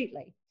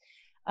completely.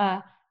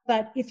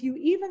 But if you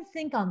even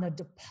think on the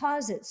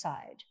deposit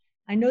side,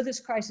 I know this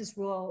crisis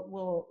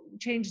will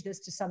change this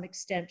to some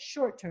extent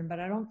short term,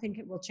 but I don't think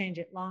it will change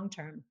it long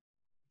term.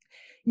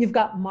 You've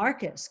got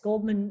Marcus,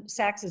 Goldman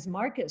Sachs's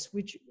Marcus,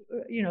 which,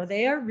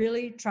 they are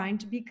really trying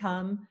to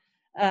become,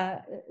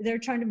 they're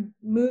trying to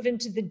move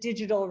into the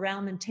digital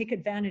realm and take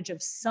advantage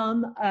of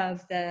some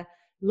of the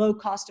low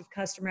cost of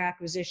customer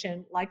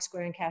acquisition like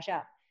Square and Cash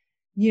App.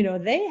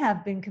 They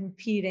have been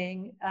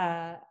competing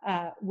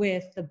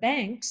with the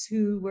banks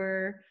who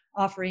were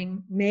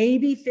offering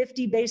maybe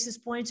 50 basis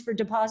points for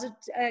deposit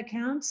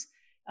accounts.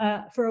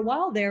 For a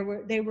while they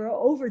were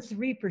over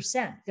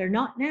 3%. They're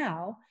not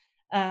now,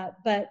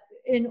 but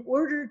in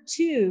order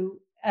to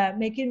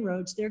make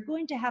inroads, they're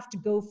going to have to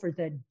go for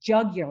the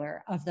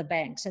jugular of the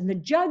banks. And the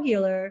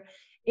jugular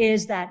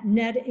is that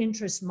net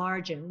interest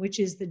margin, which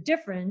is the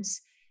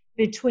difference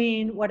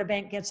between what a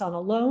bank gets on a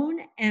loan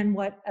and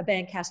what a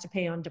bank has to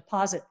pay on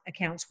deposit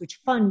accounts,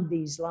 which fund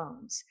these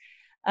loans.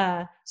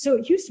 So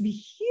it used to be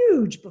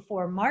huge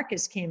before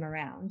Marcus came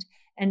around.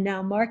 And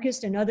now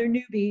Marcus and other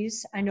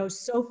newbies, I know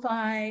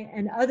SoFi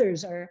and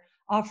others are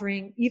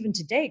offering, even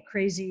today,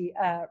 crazy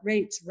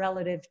rates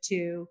relative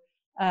to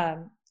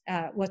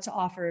what's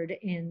offered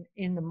in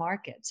the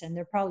markets. And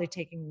they're probably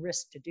taking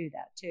risk to do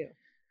that too.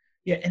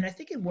 Yeah, and I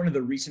think in one of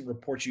the recent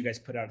reports you guys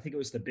put out, I think it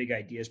was the Big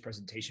Ideas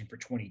presentation for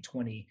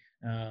 2020,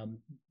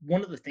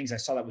 one of the things I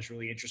saw that was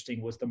really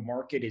interesting was the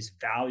market is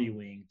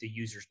valuing the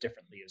users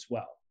differently as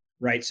well,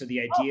 right? So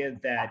the idea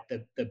that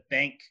the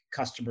bank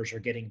customers are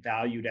getting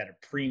valued at a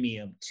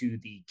premium to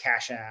the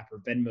Cash App or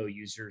Venmo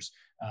users,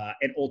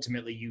 and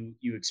ultimately you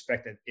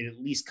expect that it at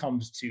least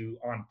comes to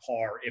on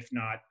par, if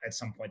not at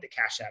some point the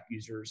Cash App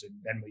users and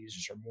Venmo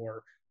users are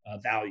more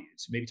valued.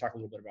 So maybe talk a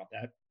little bit about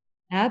that.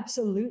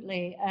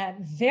 Absolutely.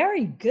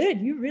 Very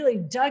good. You really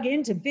dug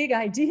into Big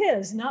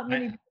Ideas. Not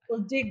many people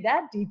dig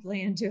that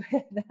deeply into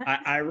it.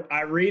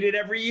 I read it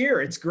every year.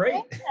 It's great.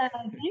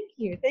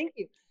 Yeah, thank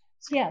you.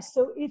 Yeah.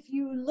 So if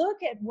you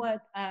look at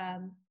what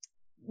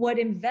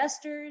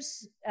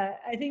investors,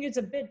 I think it's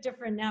a bit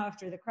different now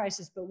after the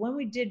crisis, but when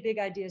we did Big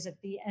Ideas at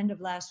the end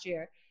of last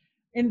year,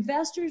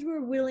 investors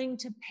were willing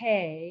to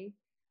pay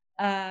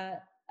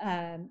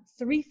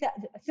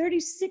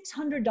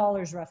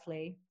 $3,600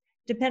 roughly,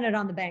 depended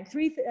on the bank,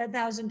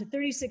 $3,000 to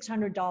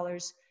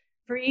 $3,600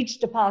 for each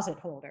deposit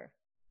holder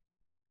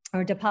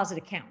or deposit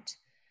account.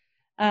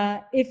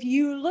 If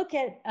you look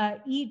at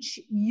each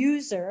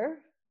user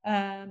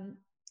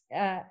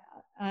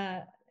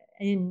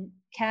in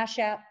Cash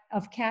App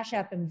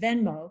and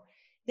Venmo,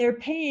 they're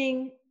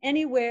paying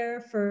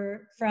anywhere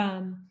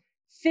from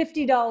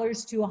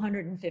 $50 to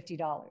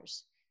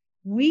 $150.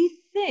 We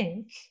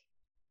think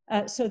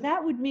so.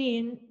 That would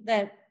mean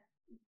that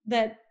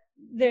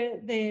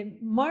the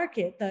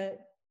market, the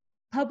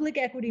public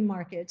equity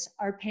markets,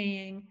 are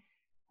paying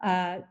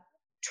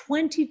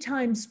 20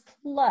 times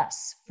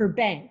plus for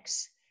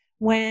banks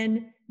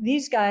when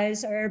these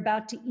guys are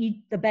about to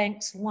eat the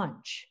bank's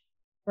lunch,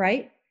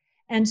 right?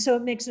 And so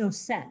it makes no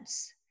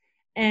sense.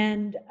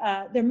 And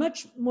they're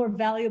much more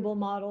valuable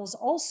models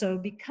also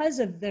because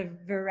of the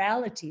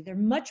virality. They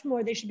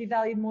should be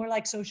valued more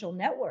like social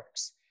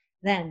networks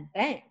than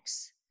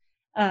banks.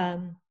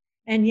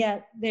 And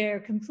yet they're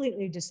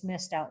completely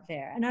dismissed out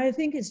there. And I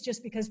think it's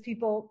just because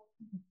people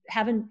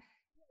haven't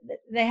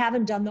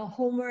done the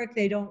homework.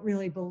 They don't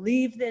really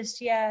believe this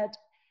yet.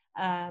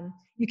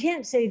 You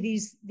can't say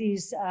these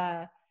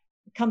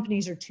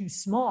companies are too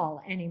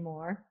small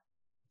anymore.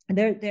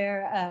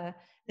 They're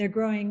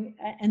growing,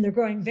 and they're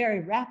growing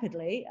very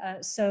rapidly.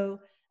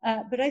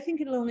 But I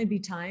think it'll only be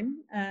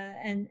time,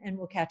 and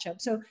we'll catch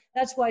up. So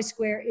that's why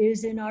Square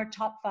is in our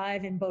top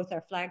 5 in both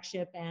our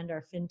flagship and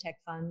our fintech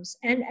funds,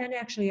 and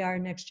actually our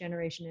next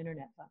generation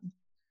internet fund.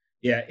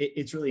 Yeah,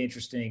 it's really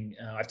interesting.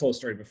 I've told a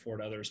story before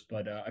to others,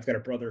 but I've got a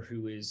brother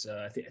who is,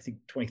 I think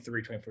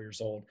 23, 24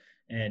 years old.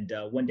 And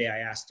one day I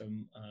asked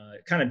him,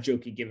 kind of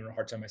joking, giving him a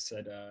hard time. I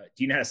said,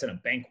 do you know how to send a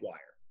bank wire?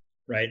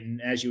 Right.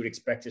 And as you would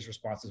expect, his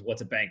response is,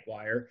 what's a bank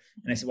wire?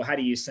 And I said, well, how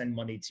do you send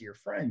money to your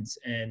friends?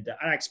 And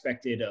I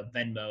expected a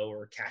Venmo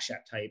or Cash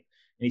App type.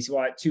 And he said,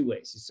 well, 2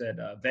 ways. He said,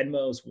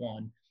 Venmo is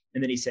one.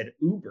 And then he said,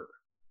 Uber.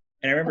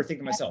 And I remember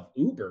thinking to myself,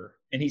 Uber?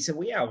 And he said,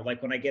 well, yeah,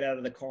 like when I get out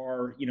of the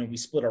car, we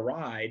split a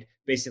ride,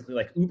 basically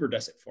like Uber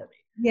does it for me.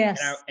 Yes.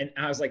 And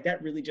I was like,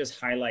 that really just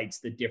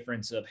highlights the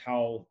difference of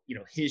how,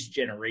 his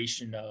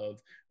generation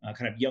of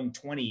kind of young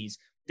 20s,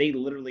 they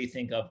literally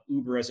think of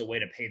Uber as a way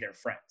to pay their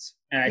friends.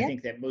 And I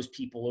think that most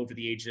people over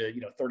the age of,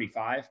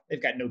 35, they've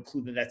got no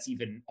clue that that's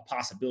even a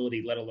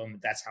possibility, let alone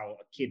that that's how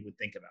a kid would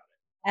think about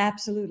it.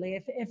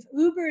 Absolutely. If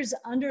Uber's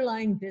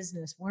underlying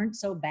business weren't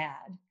so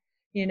bad,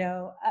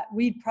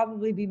 we'd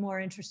probably be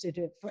more interested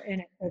in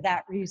it for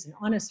that reason,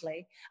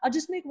 honestly. I'll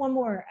just make one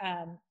more,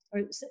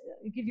 or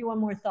give you one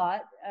more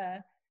thought,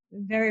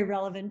 very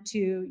relevant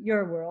to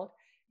your world.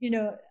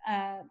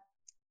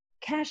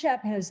 Cash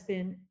App has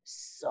been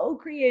so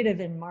creative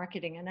in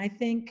marketing. And I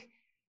think,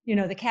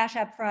 the Cash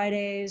App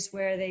Fridays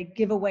where they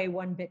give away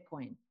 1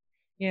 Bitcoin,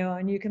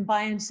 and you can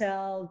buy and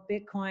sell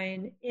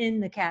Bitcoin in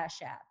the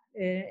Cash App.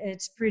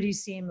 It's pretty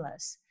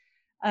seamless.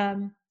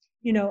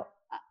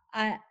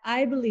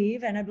 I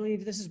believe, and I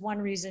believe this is one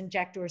reason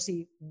Jack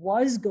Dorsey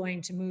was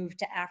going to move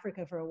to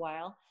Africa for a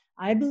while.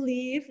 I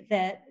believe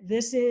that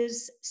this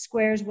is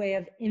Square's way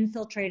of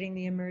infiltrating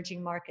the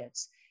emerging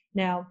markets.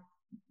 Now,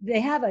 they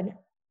have an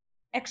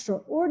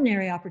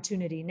extraordinary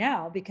opportunity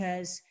now,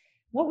 because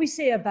what we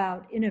say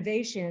about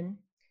innovation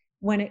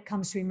when it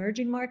comes to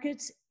emerging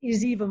markets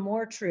is even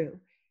more true.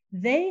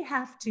 They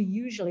have to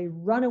usually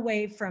run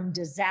away from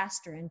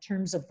disaster in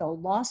terms of the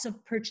loss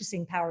of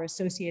purchasing power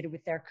associated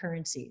with their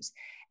currencies.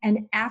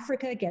 And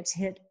Africa gets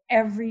hit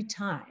every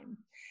time.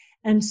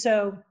 And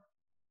so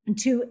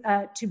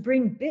to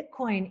bring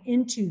Bitcoin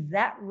into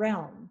that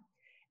realm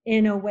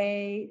in a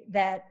way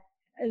that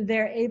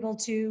they're able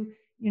to,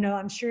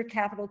 I'm sure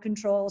capital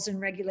controls and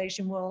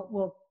regulation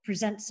will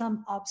present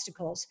some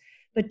obstacles,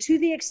 but to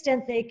the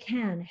extent they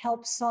can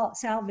help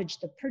salvage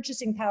the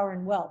purchasing power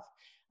and wealth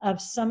of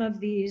some of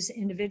these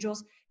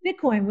individuals.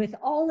 Bitcoin, with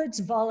all its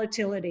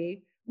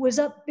volatility, was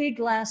up big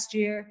last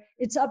year.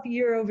 It's up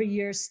year over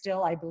year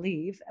still, I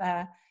believe,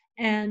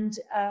 and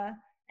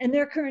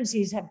their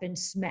currencies have been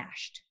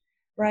smashed,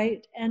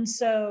 right? And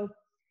so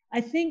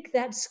I think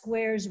that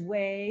Square's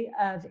way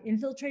of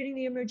infiltrating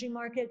the emerging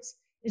markets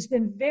has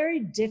been very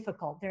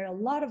difficult. There are a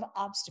lot of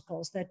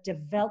obstacles that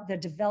the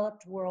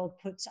developed world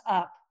puts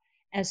up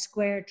as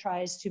Square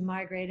tries to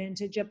migrate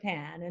into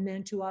Japan and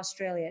then to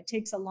Australia. It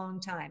takes a long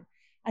time.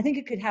 I think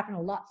it could happen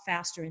a lot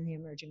faster in the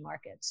emerging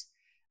markets.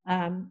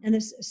 And the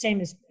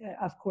same is,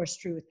 of course,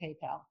 true with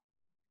PayPal.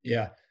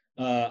 Yeah.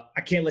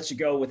 I can't let you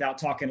go without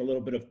talking a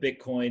little bit of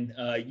Bitcoin.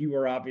 You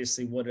are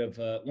obviously one of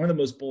the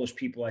most bullish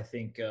people, I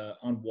think,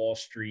 on Wall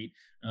Street.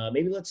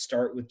 Maybe let's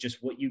start with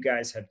just what you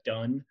guys have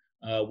done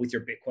with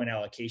your Bitcoin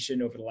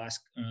allocation over the last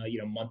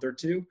month or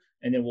two,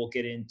 and then we'll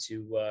get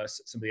into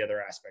some of the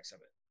other aspects of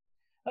it.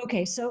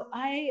 Okay, so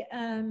I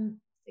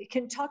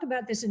can talk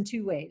about this in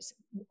 2 ways.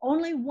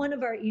 Only one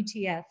of our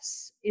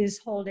ETFs is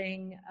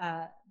holding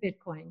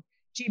Bitcoin,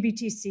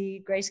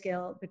 GBTC,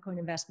 Grayscale Bitcoin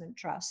Investment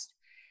Trust.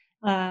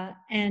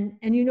 And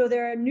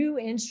there are new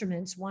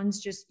instruments.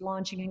 One's just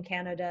launching in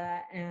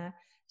Canada.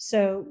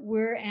 So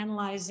we're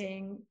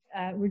analyzing,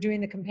 we're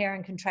doing the compare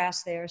and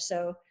contrast there.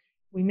 So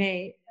we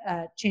may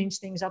change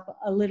things up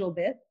a little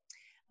bit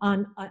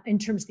in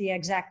terms of the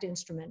exact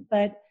instrument.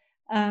 But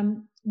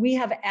we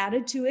have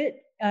added to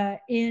it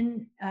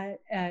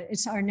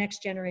it's our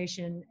next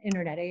generation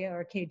internet,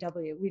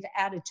 ARKW. We've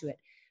added to it.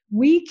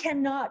 We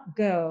cannot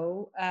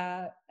go,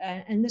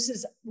 and this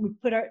is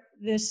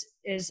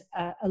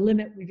a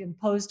limit we've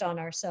imposed on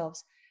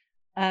ourselves.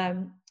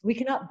 We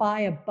cannot buy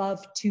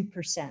above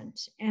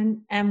 2%,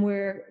 and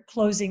we're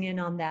closing in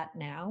on that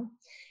now.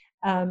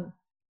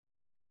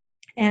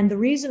 And the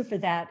reason for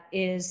that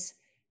is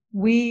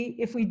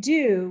if we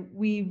do,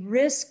 we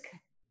risk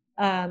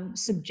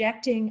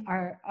subjecting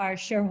our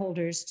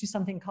shareholders to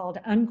something called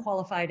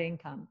unqualified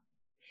income.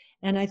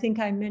 And I think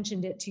I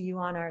mentioned it to you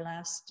on our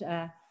last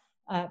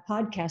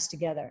podcast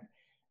together.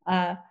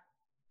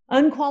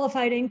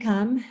 Unqualified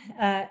income,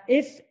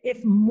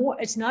 if more,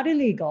 it's not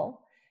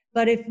illegal,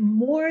 but if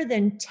more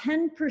than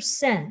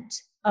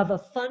 10% of a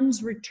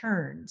fund's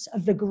returns,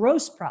 of the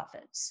gross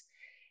profits,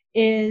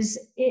 is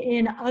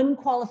in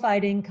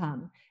unqualified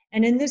income,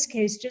 and in this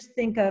case, just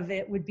think of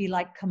it would be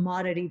like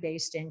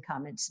commodity-based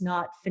income. It's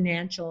not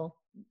financial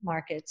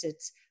markets,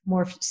 it's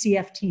more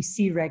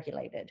CFTC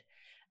regulated.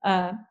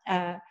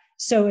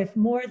 So if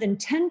more than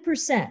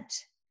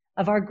 10%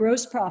 of our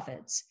gross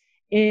profits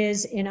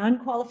is in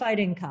unqualified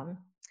income,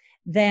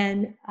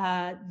 then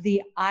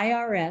the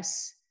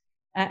IRS,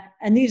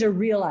 and these are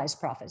realized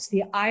profits,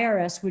 the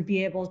IRS would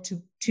be able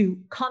to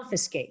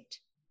confiscate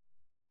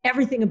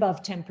everything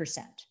above 10%.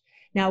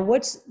 Now,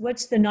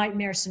 what's the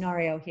nightmare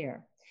scenario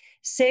here?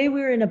 Say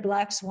we're in a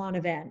black swan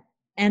event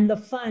and the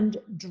fund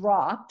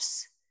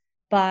drops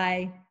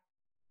by,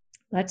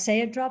 let's say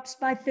it drops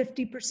by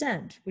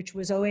 50%, which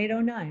was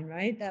 0809,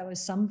 right? That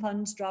was, some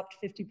funds dropped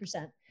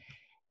 50%.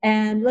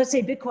 And let's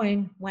say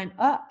Bitcoin went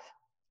up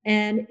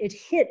and it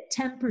hit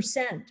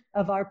 10%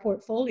 of our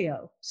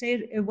portfolio.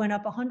 Say it went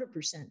up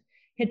 100%,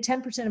 hit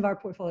 10% of our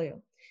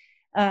portfolio.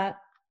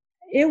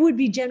 It would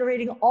be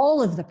generating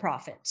all of the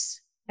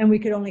profits, and we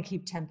could only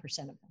keep 10%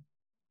 of them.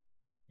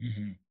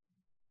 Mm-hmm.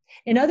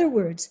 In other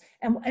words,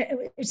 and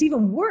it's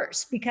even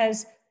worse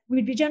because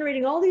we'd be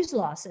generating all these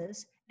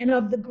losses, and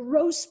of the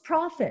gross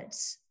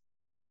profits,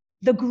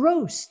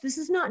 this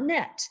is not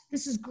net,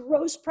 this is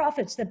gross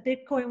profits that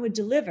Bitcoin would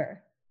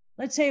deliver.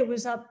 Let's say it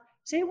was up,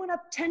 say it went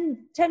up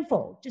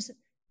tenfold.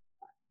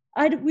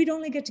 We'd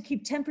only get to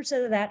keep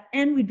 10% of that,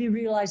 and we'd be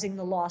realizing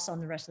the loss on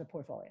the rest of the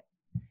portfolio.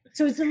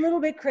 So it's a little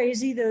bit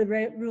crazy,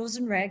 the rules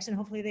and regs, and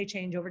hopefully they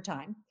change over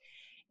time.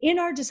 In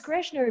our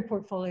discretionary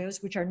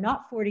portfolios, which are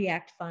not 40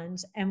 Act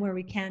funds and where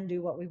we can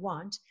do what we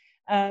want,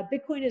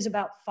 Bitcoin is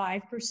about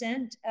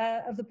 5%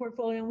 of the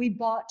portfolio. And we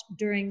bought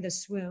during the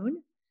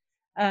swoon,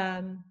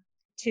 the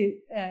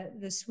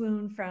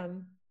swoon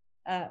from,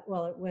 it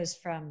was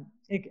from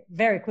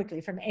very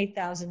quickly from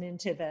 8,000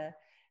 into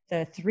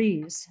the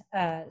threes.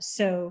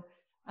 And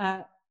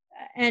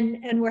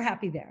we're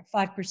happy there,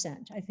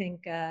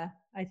 5%.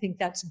 I think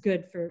that's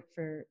good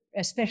for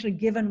especially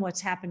given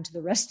what's happened to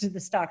the rest of the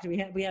stocks. We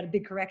had a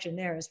big correction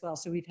there as well.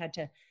 So we've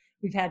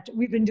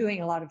been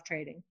doing a lot of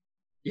trading.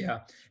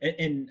 Yeah.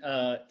 And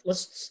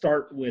let's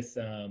start with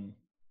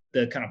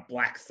the kind of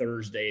Black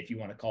Thursday, if you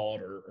want to call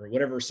it, or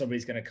whatever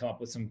somebody's going to come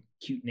up with some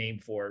cute name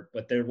for it.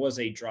 But there was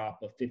a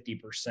drop of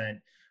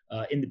 50%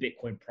 in the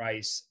Bitcoin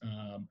price.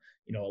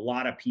 A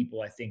lot of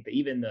people, I think that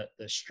even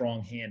the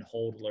strong hand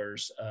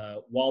holders,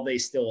 while they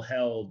still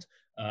held,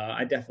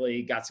 I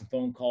definitely got some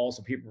phone calls.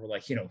 So people were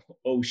like,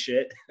 oh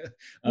shit,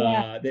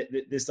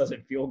 this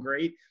doesn't feel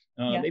great.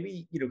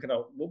 Maybe, kind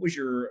of what was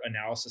your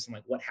analysis on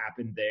like what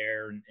happened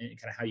there and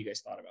kind of how you guys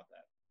thought about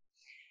that?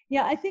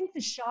 Yeah, I think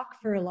the shock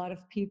for a lot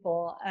of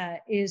people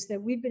is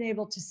that we've been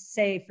able to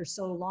say for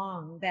so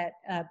long that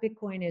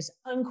Bitcoin is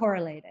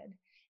uncorrelated.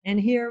 And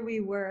here we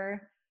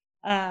were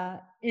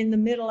in the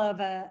middle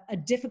of a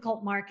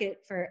difficult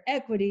market for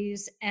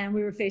equities, and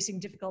we were facing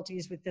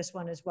difficulties with this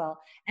one as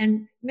well.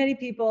 And many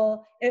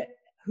people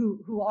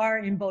who are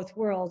in both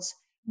worlds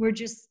were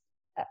just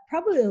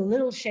probably a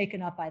little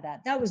shaken up by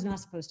that. That was not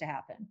supposed to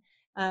happen.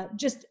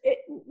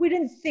 We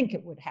didn't think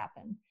it would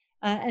happen.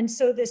 And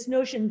so this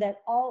notion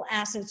that all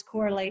assets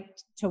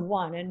correlate to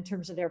one in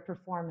terms of their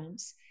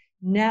performance,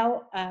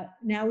 now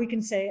we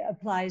can say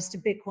applies to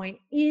Bitcoin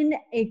in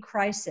a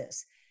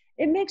crisis.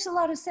 It makes a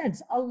lot of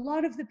sense. A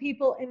lot of the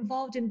people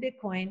involved in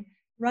Bitcoin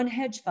run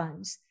hedge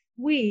funds.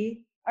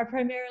 We are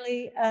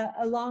primarily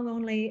a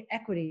long-only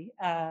equity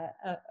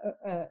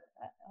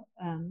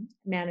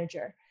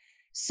manager.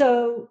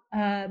 So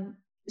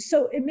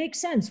it makes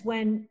sense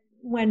when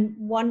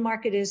one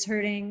market is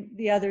hurting,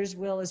 the others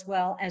will as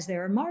well, as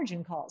there are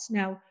margin calls.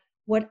 Now,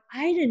 what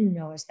I didn't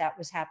know as that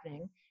was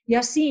happening,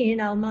 Yassine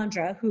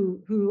Al-Mandra,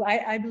 who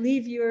I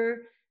believe you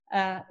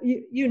know,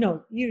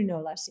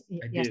 Yassine.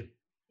 I do.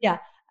 Yeah.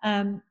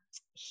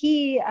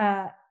 He,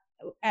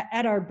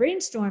 at our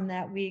brainstorm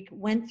that week,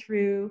 went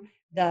through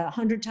the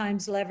 100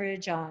 times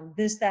leverage on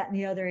this, that, and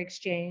the other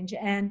exchange.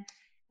 And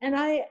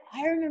I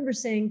remember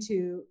saying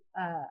to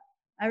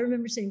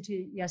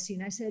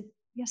Yassine, I said,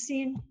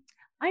 Yassine,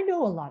 I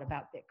know a lot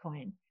about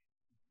Bitcoin.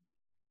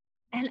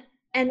 And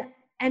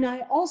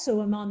I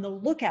also am on the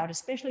lookout,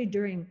 especially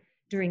during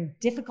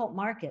difficult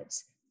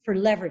markets, for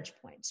leverage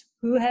points.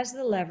 Who has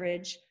the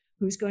leverage?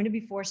 Who's going to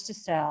be forced to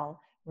sell?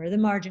 Where the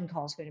margin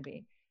call is going to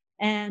be?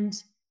 And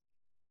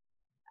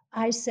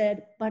I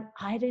said, but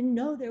I didn't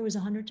know there was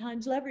 100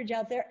 times leverage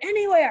out there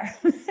anywhere.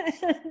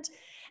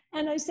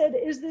 and I said,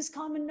 is this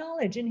common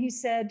knowledge? And he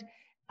said,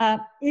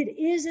 it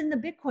is in the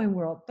Bitcoin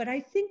world. But I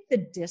think the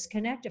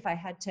disconnect, if I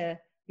had to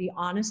be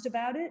honest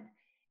about it,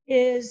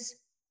 is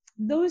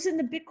those in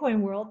the Bitcoin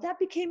world, that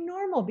became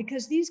normal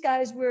because these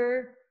guys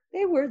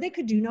they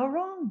could do no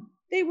wrong.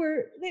 They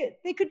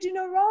could do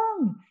no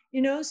wrong,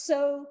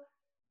 so.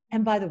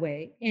 And by the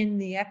way, in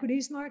the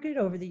equities market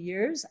over the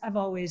years, I've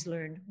always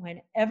learned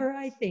whenever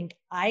I think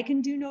I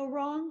can do no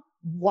wrong,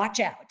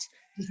 watch out.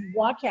 Just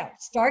watch out.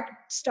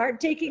 Start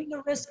taking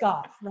the risk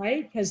off,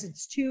 right? Because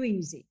it's too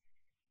easy.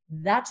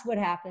 That's what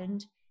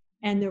happened.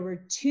 And there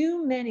were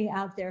too many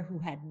out there who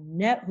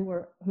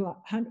were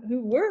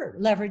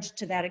leveraged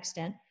to that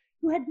extent,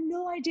 who had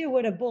no idea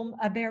what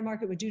a bear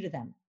market would do to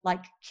them,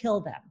 like kill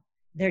them.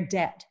 They're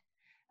dead.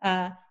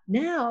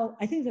 Now,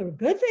 I think the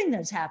good thing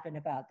that's happened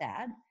about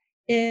that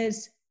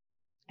is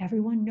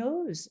everyone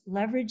knows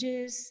leverage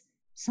is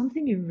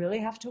something you really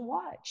have to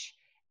watch.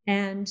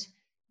 And,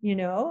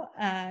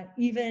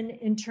 even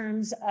in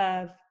terms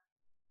of,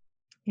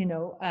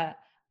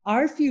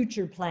 our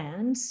future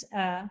plans,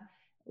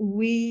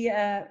 we,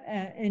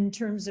 in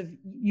terms of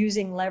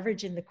using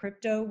leverage in the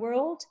crypto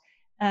world,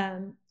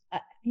 I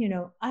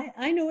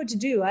know what to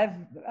do.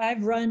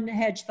 I've run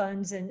hedge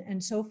funds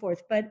and so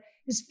forth, but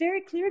it's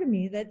very clear to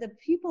me that the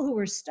people who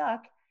were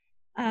stuck,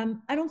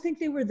 I don't think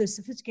they were the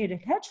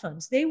sophisticated hedge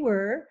funds. They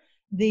were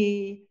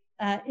the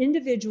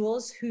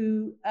individuals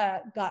who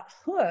got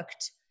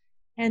hooked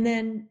and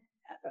then,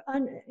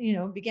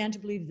 began to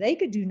believe they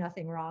could do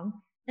nothing wrong,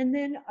 and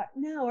then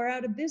now are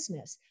out of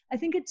business. I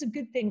think it's a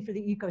good thing for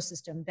the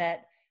ecosystem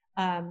that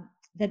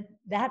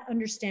that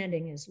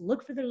understanding is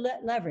look for the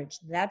leverage.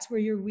 That's where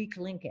your weak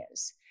link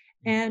is,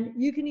 and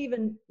you can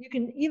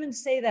even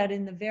say that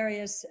in the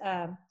various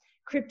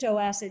crypto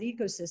asset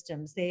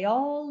ecosystems. They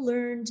all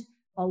learned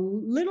a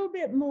little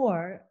bit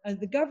more.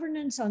 The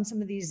governance on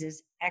some of these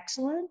is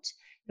excellent,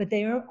 but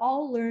they are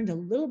all learned a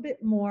little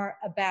bit more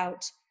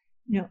about,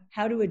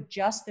 how to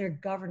adjust their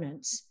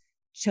governance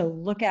to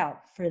look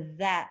out for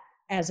that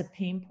as a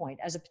pain point,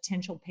 as a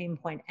potential pain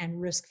point and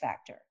risk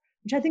factor,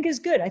 which I think is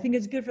good. I think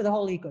it's good for the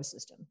whole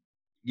ecosystem.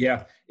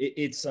 Yeah,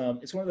 it's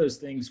one of those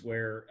things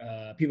where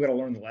people got to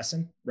learn the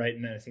lesson, right?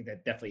 And I think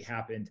that definitely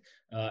happened.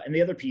 And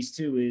the other piece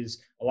too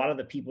is a lot of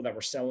the people that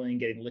were selling,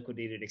 getting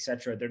liquidated, et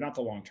cetera, they're not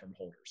the long term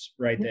holders,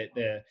 right? That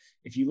the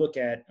if you look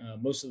at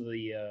most of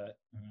the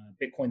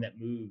Bitcoin that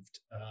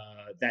moved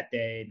that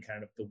day and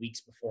kind of the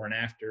weeks before and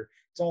after,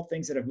 it's all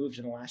things that have moved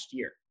in the last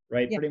year,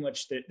 right? Yeah. Pretty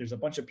much, there's a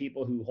bunch of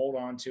people who hold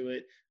on to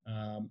it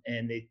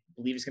and they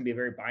believe it's going to be a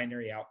very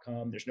binary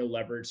outcome. There's no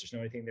leverage, there's no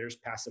anything. There's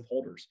passive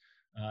holders.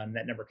 And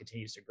that number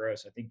continues to grow.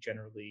 So I think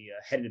generally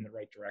headed in the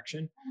right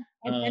direction.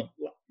 And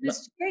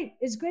it's great.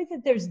 It's great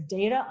that there's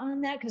data on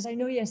that, because I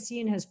know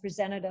Yassine has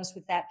presented us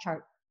with that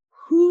chart.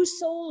 Who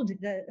sold?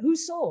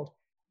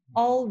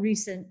 All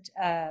recent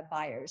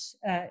buyers,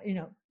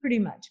 pretty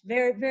much.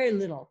 Very, very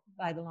little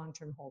by the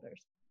long-term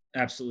holders.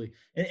 Absolutely.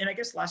 And I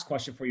guess last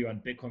question for you on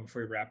Bitcoin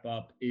before we wrap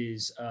up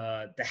is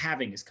the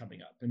halving is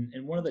coming up.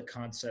 And one of the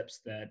concepts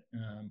that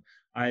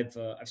I've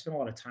spent a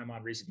lot of time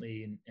on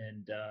recently,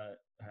 and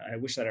I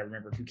wish that I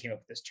remembered who came up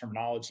with this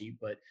terminology,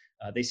 but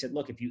they said,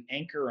 look, if you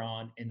anchor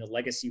on in the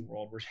legacy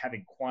world, we're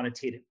having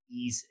quantitative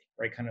easing,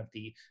 right? Kind of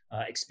the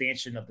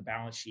expansion of the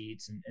balance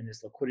sheets and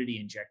this liquidity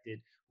injected.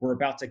 We're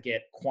about to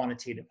get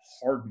quantitative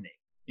hardening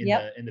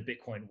in the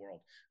Bitcoin world.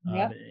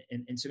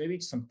 And so maybe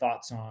some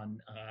thoughts on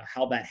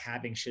how that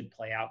halving should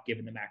play out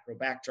given the macro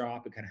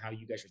backdrop and kind of how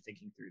you guys are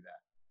thinking through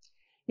that.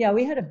 Yeah,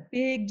 we had a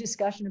big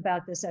discussion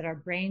about this at our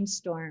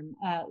brainstorm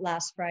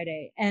last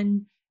Friday,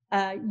 and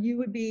you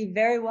would be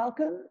very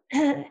welcome.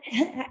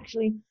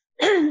 Actually,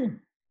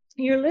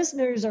 your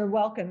listeners are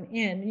welcome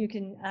in. You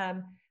can,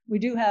 we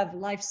do have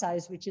Life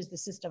Size, which is the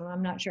system.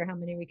 I'm not sure how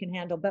many we can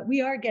handle, but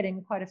we are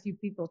getting quite a few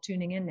people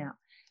tuning in now.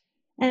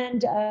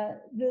 And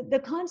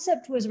the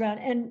concept was around,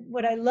 and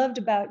what I loved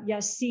about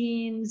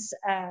Yassine's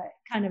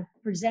kind of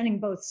presenting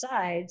both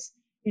sides,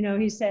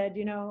 he said,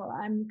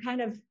 I'm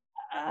kind of,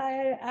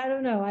 I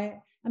don't know,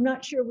 I'm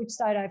not sure which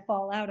side I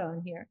fall out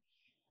on here.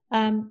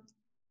 I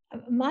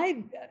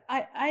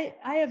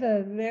have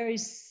a very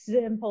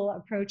simple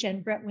approach,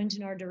 and Brett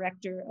Winton, our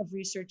director of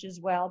research as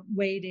well,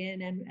 weighed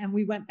in, and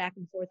we went back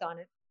and forth on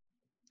it.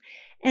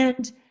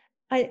 And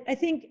I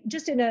think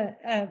just in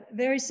a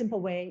very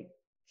simple way,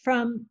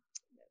 from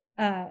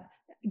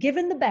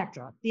given the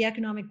backdrop, the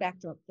economic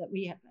backdrop that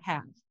we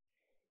have,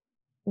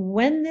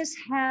 when this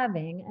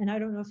halving, and I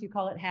don't know if you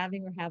call it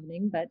halving or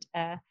halvening, but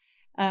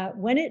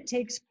when it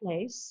takes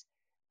place,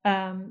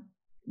 and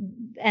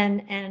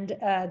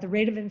the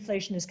rate of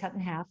inflation is cut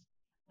in half,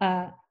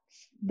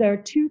 there are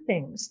two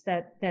things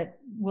that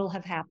will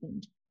have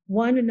happened.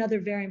 One, another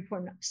very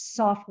important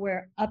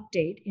software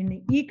update in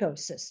the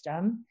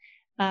ecosystem,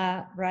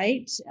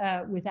 right?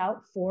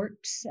 Without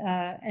forks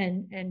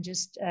and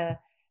just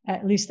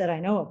at least that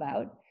I know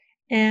about.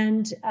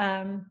 And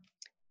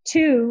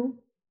two,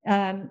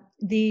 no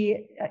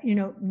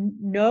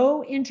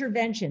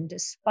intervention,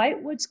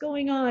 despite what's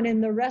going on in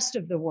the rest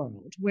of the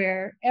world,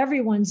 where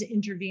everyone's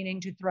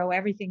intervening to throw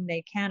everything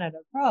they can at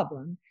a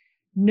problem.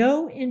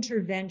 No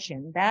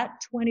intervention.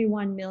 That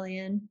 21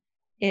 million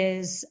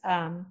is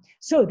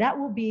so that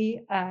will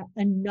be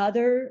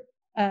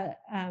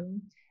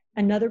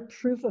another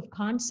proof of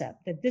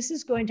concept that this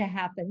is going to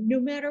happen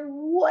no matter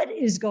what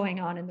is going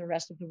on in the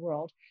rest of the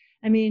world.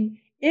 I mean,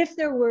 if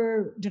there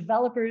were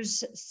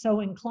developers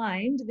so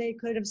inclined, they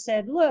could have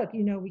said, look,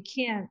 we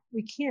can't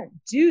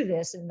do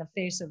this in the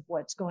face of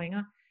what's going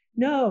on.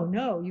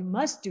 No, you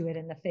must do it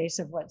in the face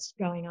of what's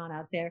going on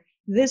out there.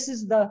 This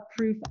is the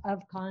proof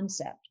of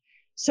concept.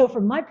 So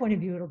from my point of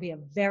view, it'll be a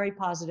very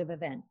positive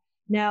event.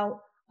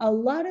 Now, I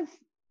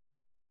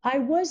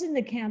was in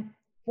the camp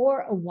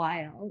for a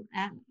while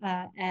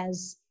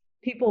as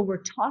people were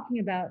talking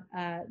about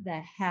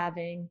the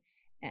halving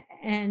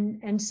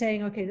and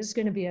saying, okay, this is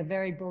going to be a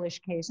very bullish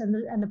case.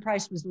 And the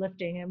price was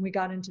lifting, and we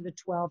got into the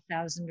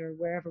 12,000 or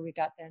wherever we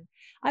got then.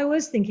 I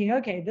was thinking,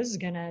 okay, this is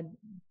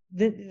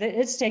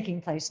it's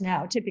taking place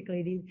now.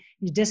 Typically,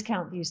 you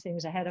discount these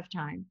things ahead of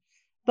time.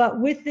 But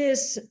with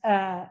this,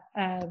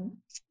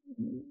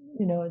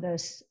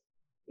 this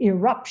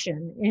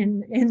eruption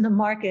in the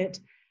market,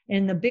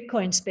 in the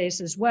Bitcoin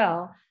space as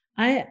well,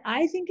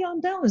 I think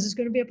on balance is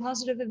going to be a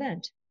positive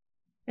event.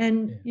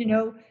 And,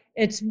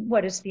 it's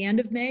the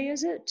end of May,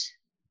 is it?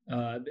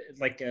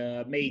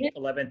 May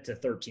 11th to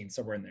 13th,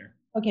 somewhere in there.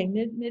 Okay,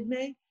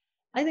 mid-May.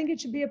 I think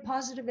it should be a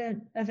positive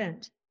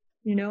event.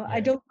 I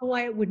don't know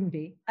why it wouldn't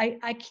be.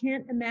 I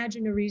can't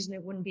imagine a reason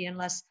it wouldn't be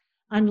unless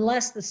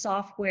the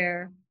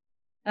software,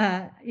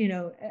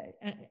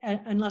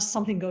 unless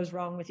something goes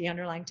wrong with the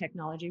underlying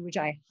technology, which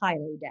I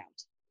highly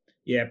doubt.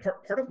 Yeah,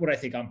 part of what I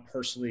think I'm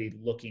personally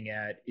looking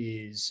at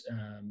is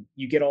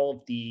you get all of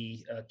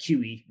the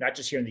QE, not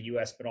just here in the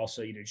U.S., but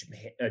also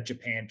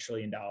Japan $1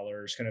 trillion,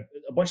 kind of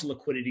a bunch of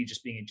liquidity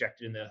just being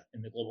injected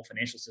in the global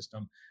financial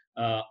system.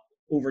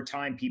 Over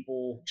time,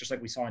 people, just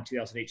like we saw in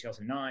 2008,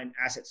 2009,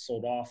 assets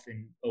sold off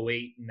in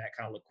 2008 in that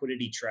kind of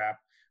liquidity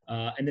trap.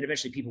 And then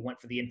eventually people went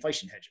for the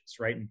inflation hedges,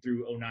 right? And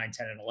through 09,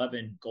 10, and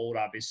 11, gold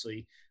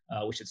obviously,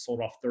 which had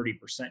sold off 30%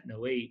 in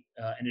 08,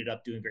 ended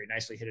up doing very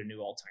nicely, hit a new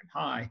all-time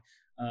high.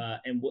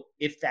 And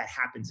if that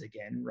happens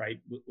again, right,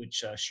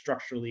 which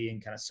structurally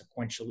and kind of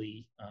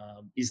sequentially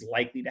is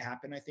likely to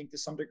happen, I think, to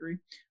some degree.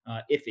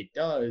 If it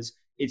does,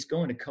 it's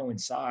going to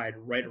coincide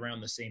right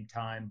around the same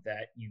time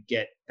that you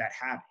get that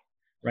halving,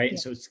 right? Yeah. And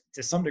so it's,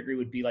 to some degree,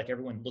 would be like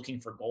everyone looking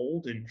for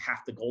gold and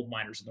half the gold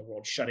miners in the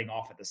world shutting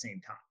off at the same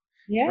time.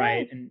 Yeah.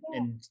 Right.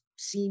 And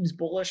seems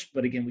bullish,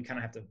 but again, we kind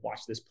of have to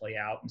watch this play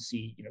out and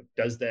see,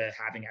 does the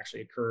halving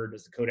actually occur?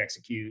 Does the code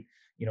execute,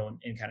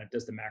 and kind of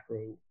does the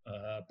macro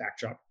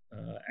backdrop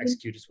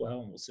execute as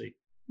well? And we'll see.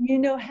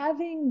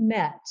 Having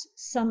met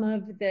some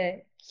of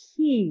the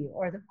key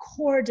or the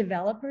core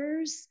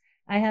developers,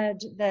 I had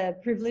the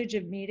privilege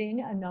of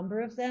meeting a number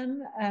of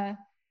them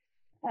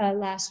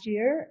last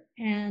year,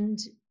 and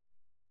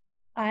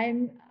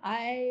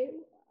I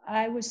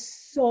was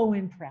so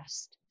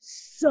impressed.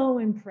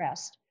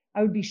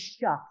 I would be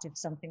shocked if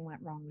something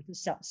went wrong with the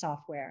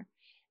software.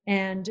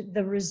 And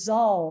the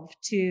resolve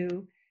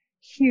to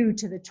hew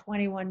to the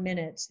 21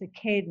 minutes, the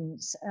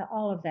cadence,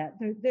 all of that.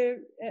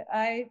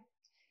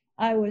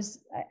 I was,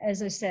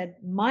 as I said,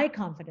 my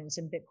confidence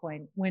in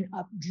Bitcoin went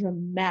up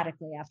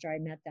dramatically after I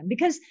met them.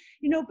 Because,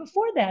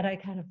 before that, I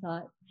kind of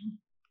thought,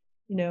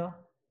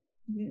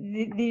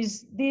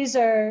 these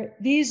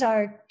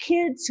are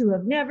kids who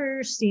have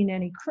never seen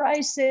any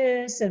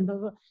crisis, and blah,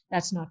 blah.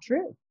 That's not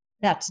true.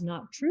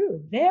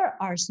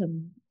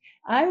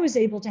 I was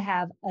able to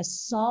have a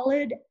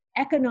solid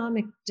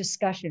economic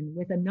discussion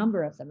with a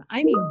number of them.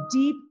 I mean,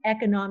 deep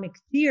economic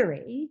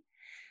theory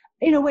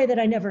in a way that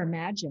I never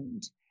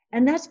imagined.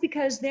 And that's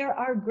because there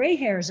are gray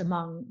hairs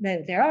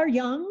there are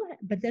young,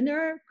 but then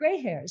there are gray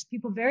hairs,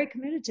 people very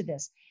committed to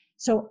this.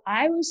 So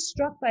I was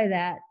struck by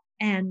that.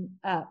 And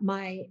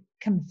my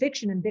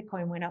conviction in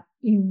Bitcoin went up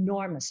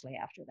enormously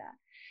after that.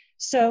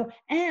 So,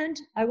 and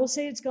I will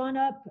say it's gone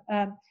up.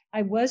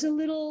 I was a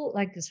little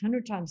like this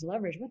 100 times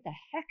leverage. What the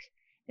heck?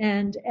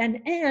 And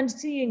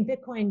seeing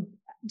Bitcoin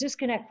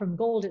disconnect from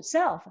gold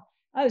itself,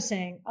 I was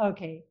saying,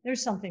 okay,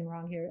 there's something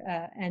wrong here.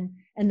 And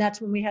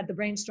that's when we had the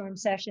brainstorm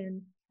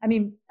session. I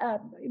mean,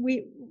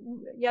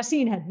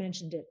 Yassine had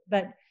mentioned it,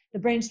 but the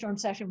brainstorm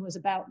session was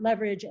about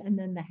leverage and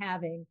then the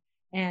halving.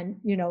 And,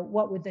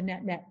 what would the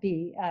net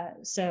be?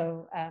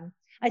 So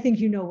I think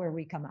where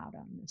we come out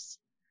on this.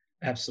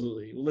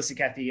 Absolutely. Well, listen,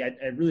 Cathie,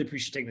 I really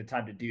appreciate taking the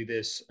time to do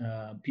this.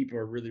 People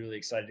are really, really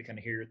excited to kind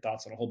of hear your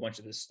thoughts on a whole bunch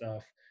of this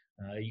stuff.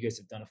 You guys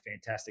have done a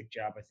fantastic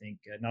job, I think,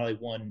 not only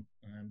one,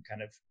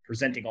 kind of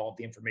presenting all of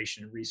the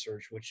information and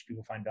research, which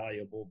people find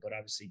valuable, but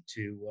obviously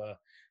two,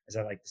 as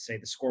I like to say,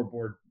 the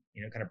scoreboard,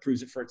 kind of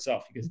proves it for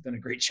itself. You guys have done a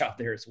great job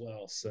there as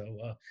well.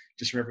 So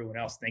just for everyone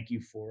else, thank you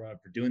for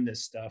doing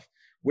this stuff.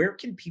 Where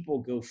can people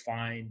go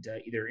find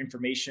either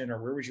information,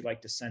 or where would you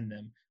like to send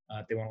them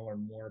if they want to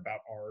learn more about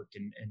ARK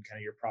and kind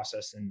of your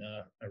process and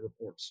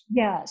reports?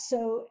 Yeah,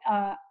 so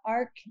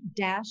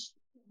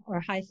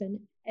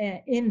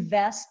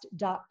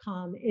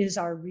ARK-invest.com is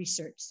our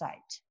research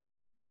site.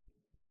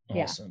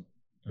 Awesome.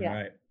 All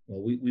right.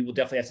 Well, we will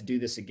definitely have to do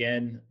this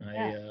again.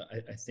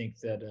 I think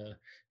that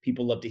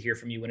people love to hear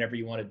from you whenever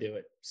you want to do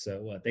it.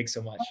 So thanks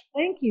so much.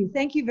 Thank you.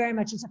 Thank you very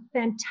much. It's a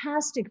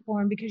fantastic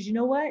forum because you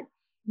know what?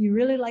 You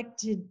really like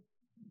to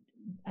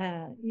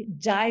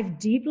dive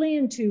deeply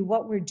into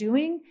what we're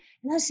doing.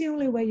 And that's the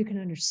only way you can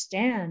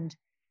understand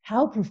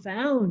how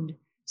profound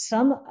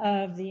some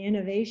of the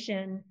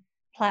innovation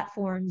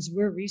platforms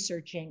we're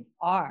researching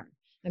are.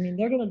 I mean,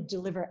 they're going to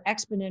deliver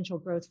exponential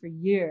growth for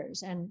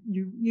years. And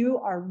you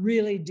are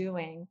really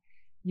doing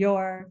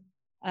your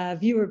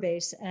viewer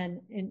base an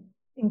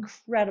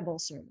incredible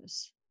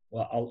service.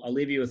 Well, I'll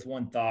leave you with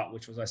one thought,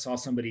 which was I saw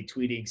somebody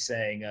tweeting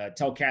saying,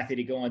 tell Cathie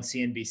to go on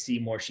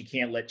CNBC more. She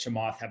can't let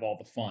Chamath have all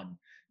the fun.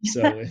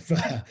 So if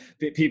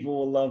people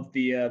will love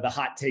the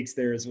hot takes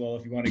there as well,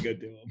 if you want to go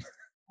do them.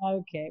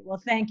 Okay.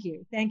 Well, thank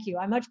you. Thank you.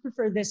 I much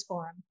prefer this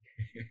forum.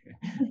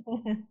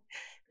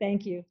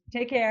 Thank you.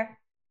 Take care.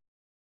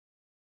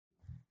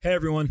 Hey,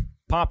 everyone.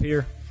 Pop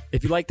here.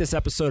 If you like this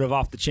episode of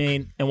Off the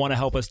Chain and want to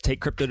help us take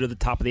crypto to the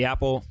top of the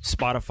Apple,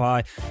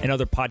 Spotify, and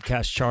other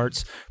podcast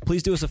charts,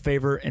 please do us a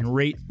favor and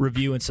rate,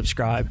 review, and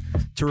subscribe.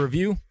 To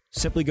review,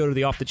 simply go to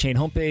the Off the Chain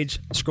homepage,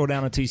 scroll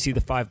down until you see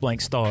the 5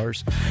 blank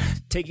stars.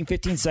 Taking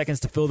 15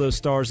 seconds to fill those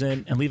stars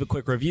in and leave a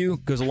quick review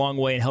goes a long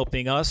way in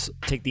helping us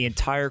take the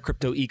entire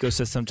crypto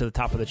ecosystem to the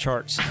top of the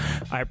charts.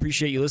 I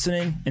appreciate you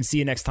listening and see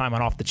you next time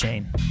on Off the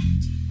Chain.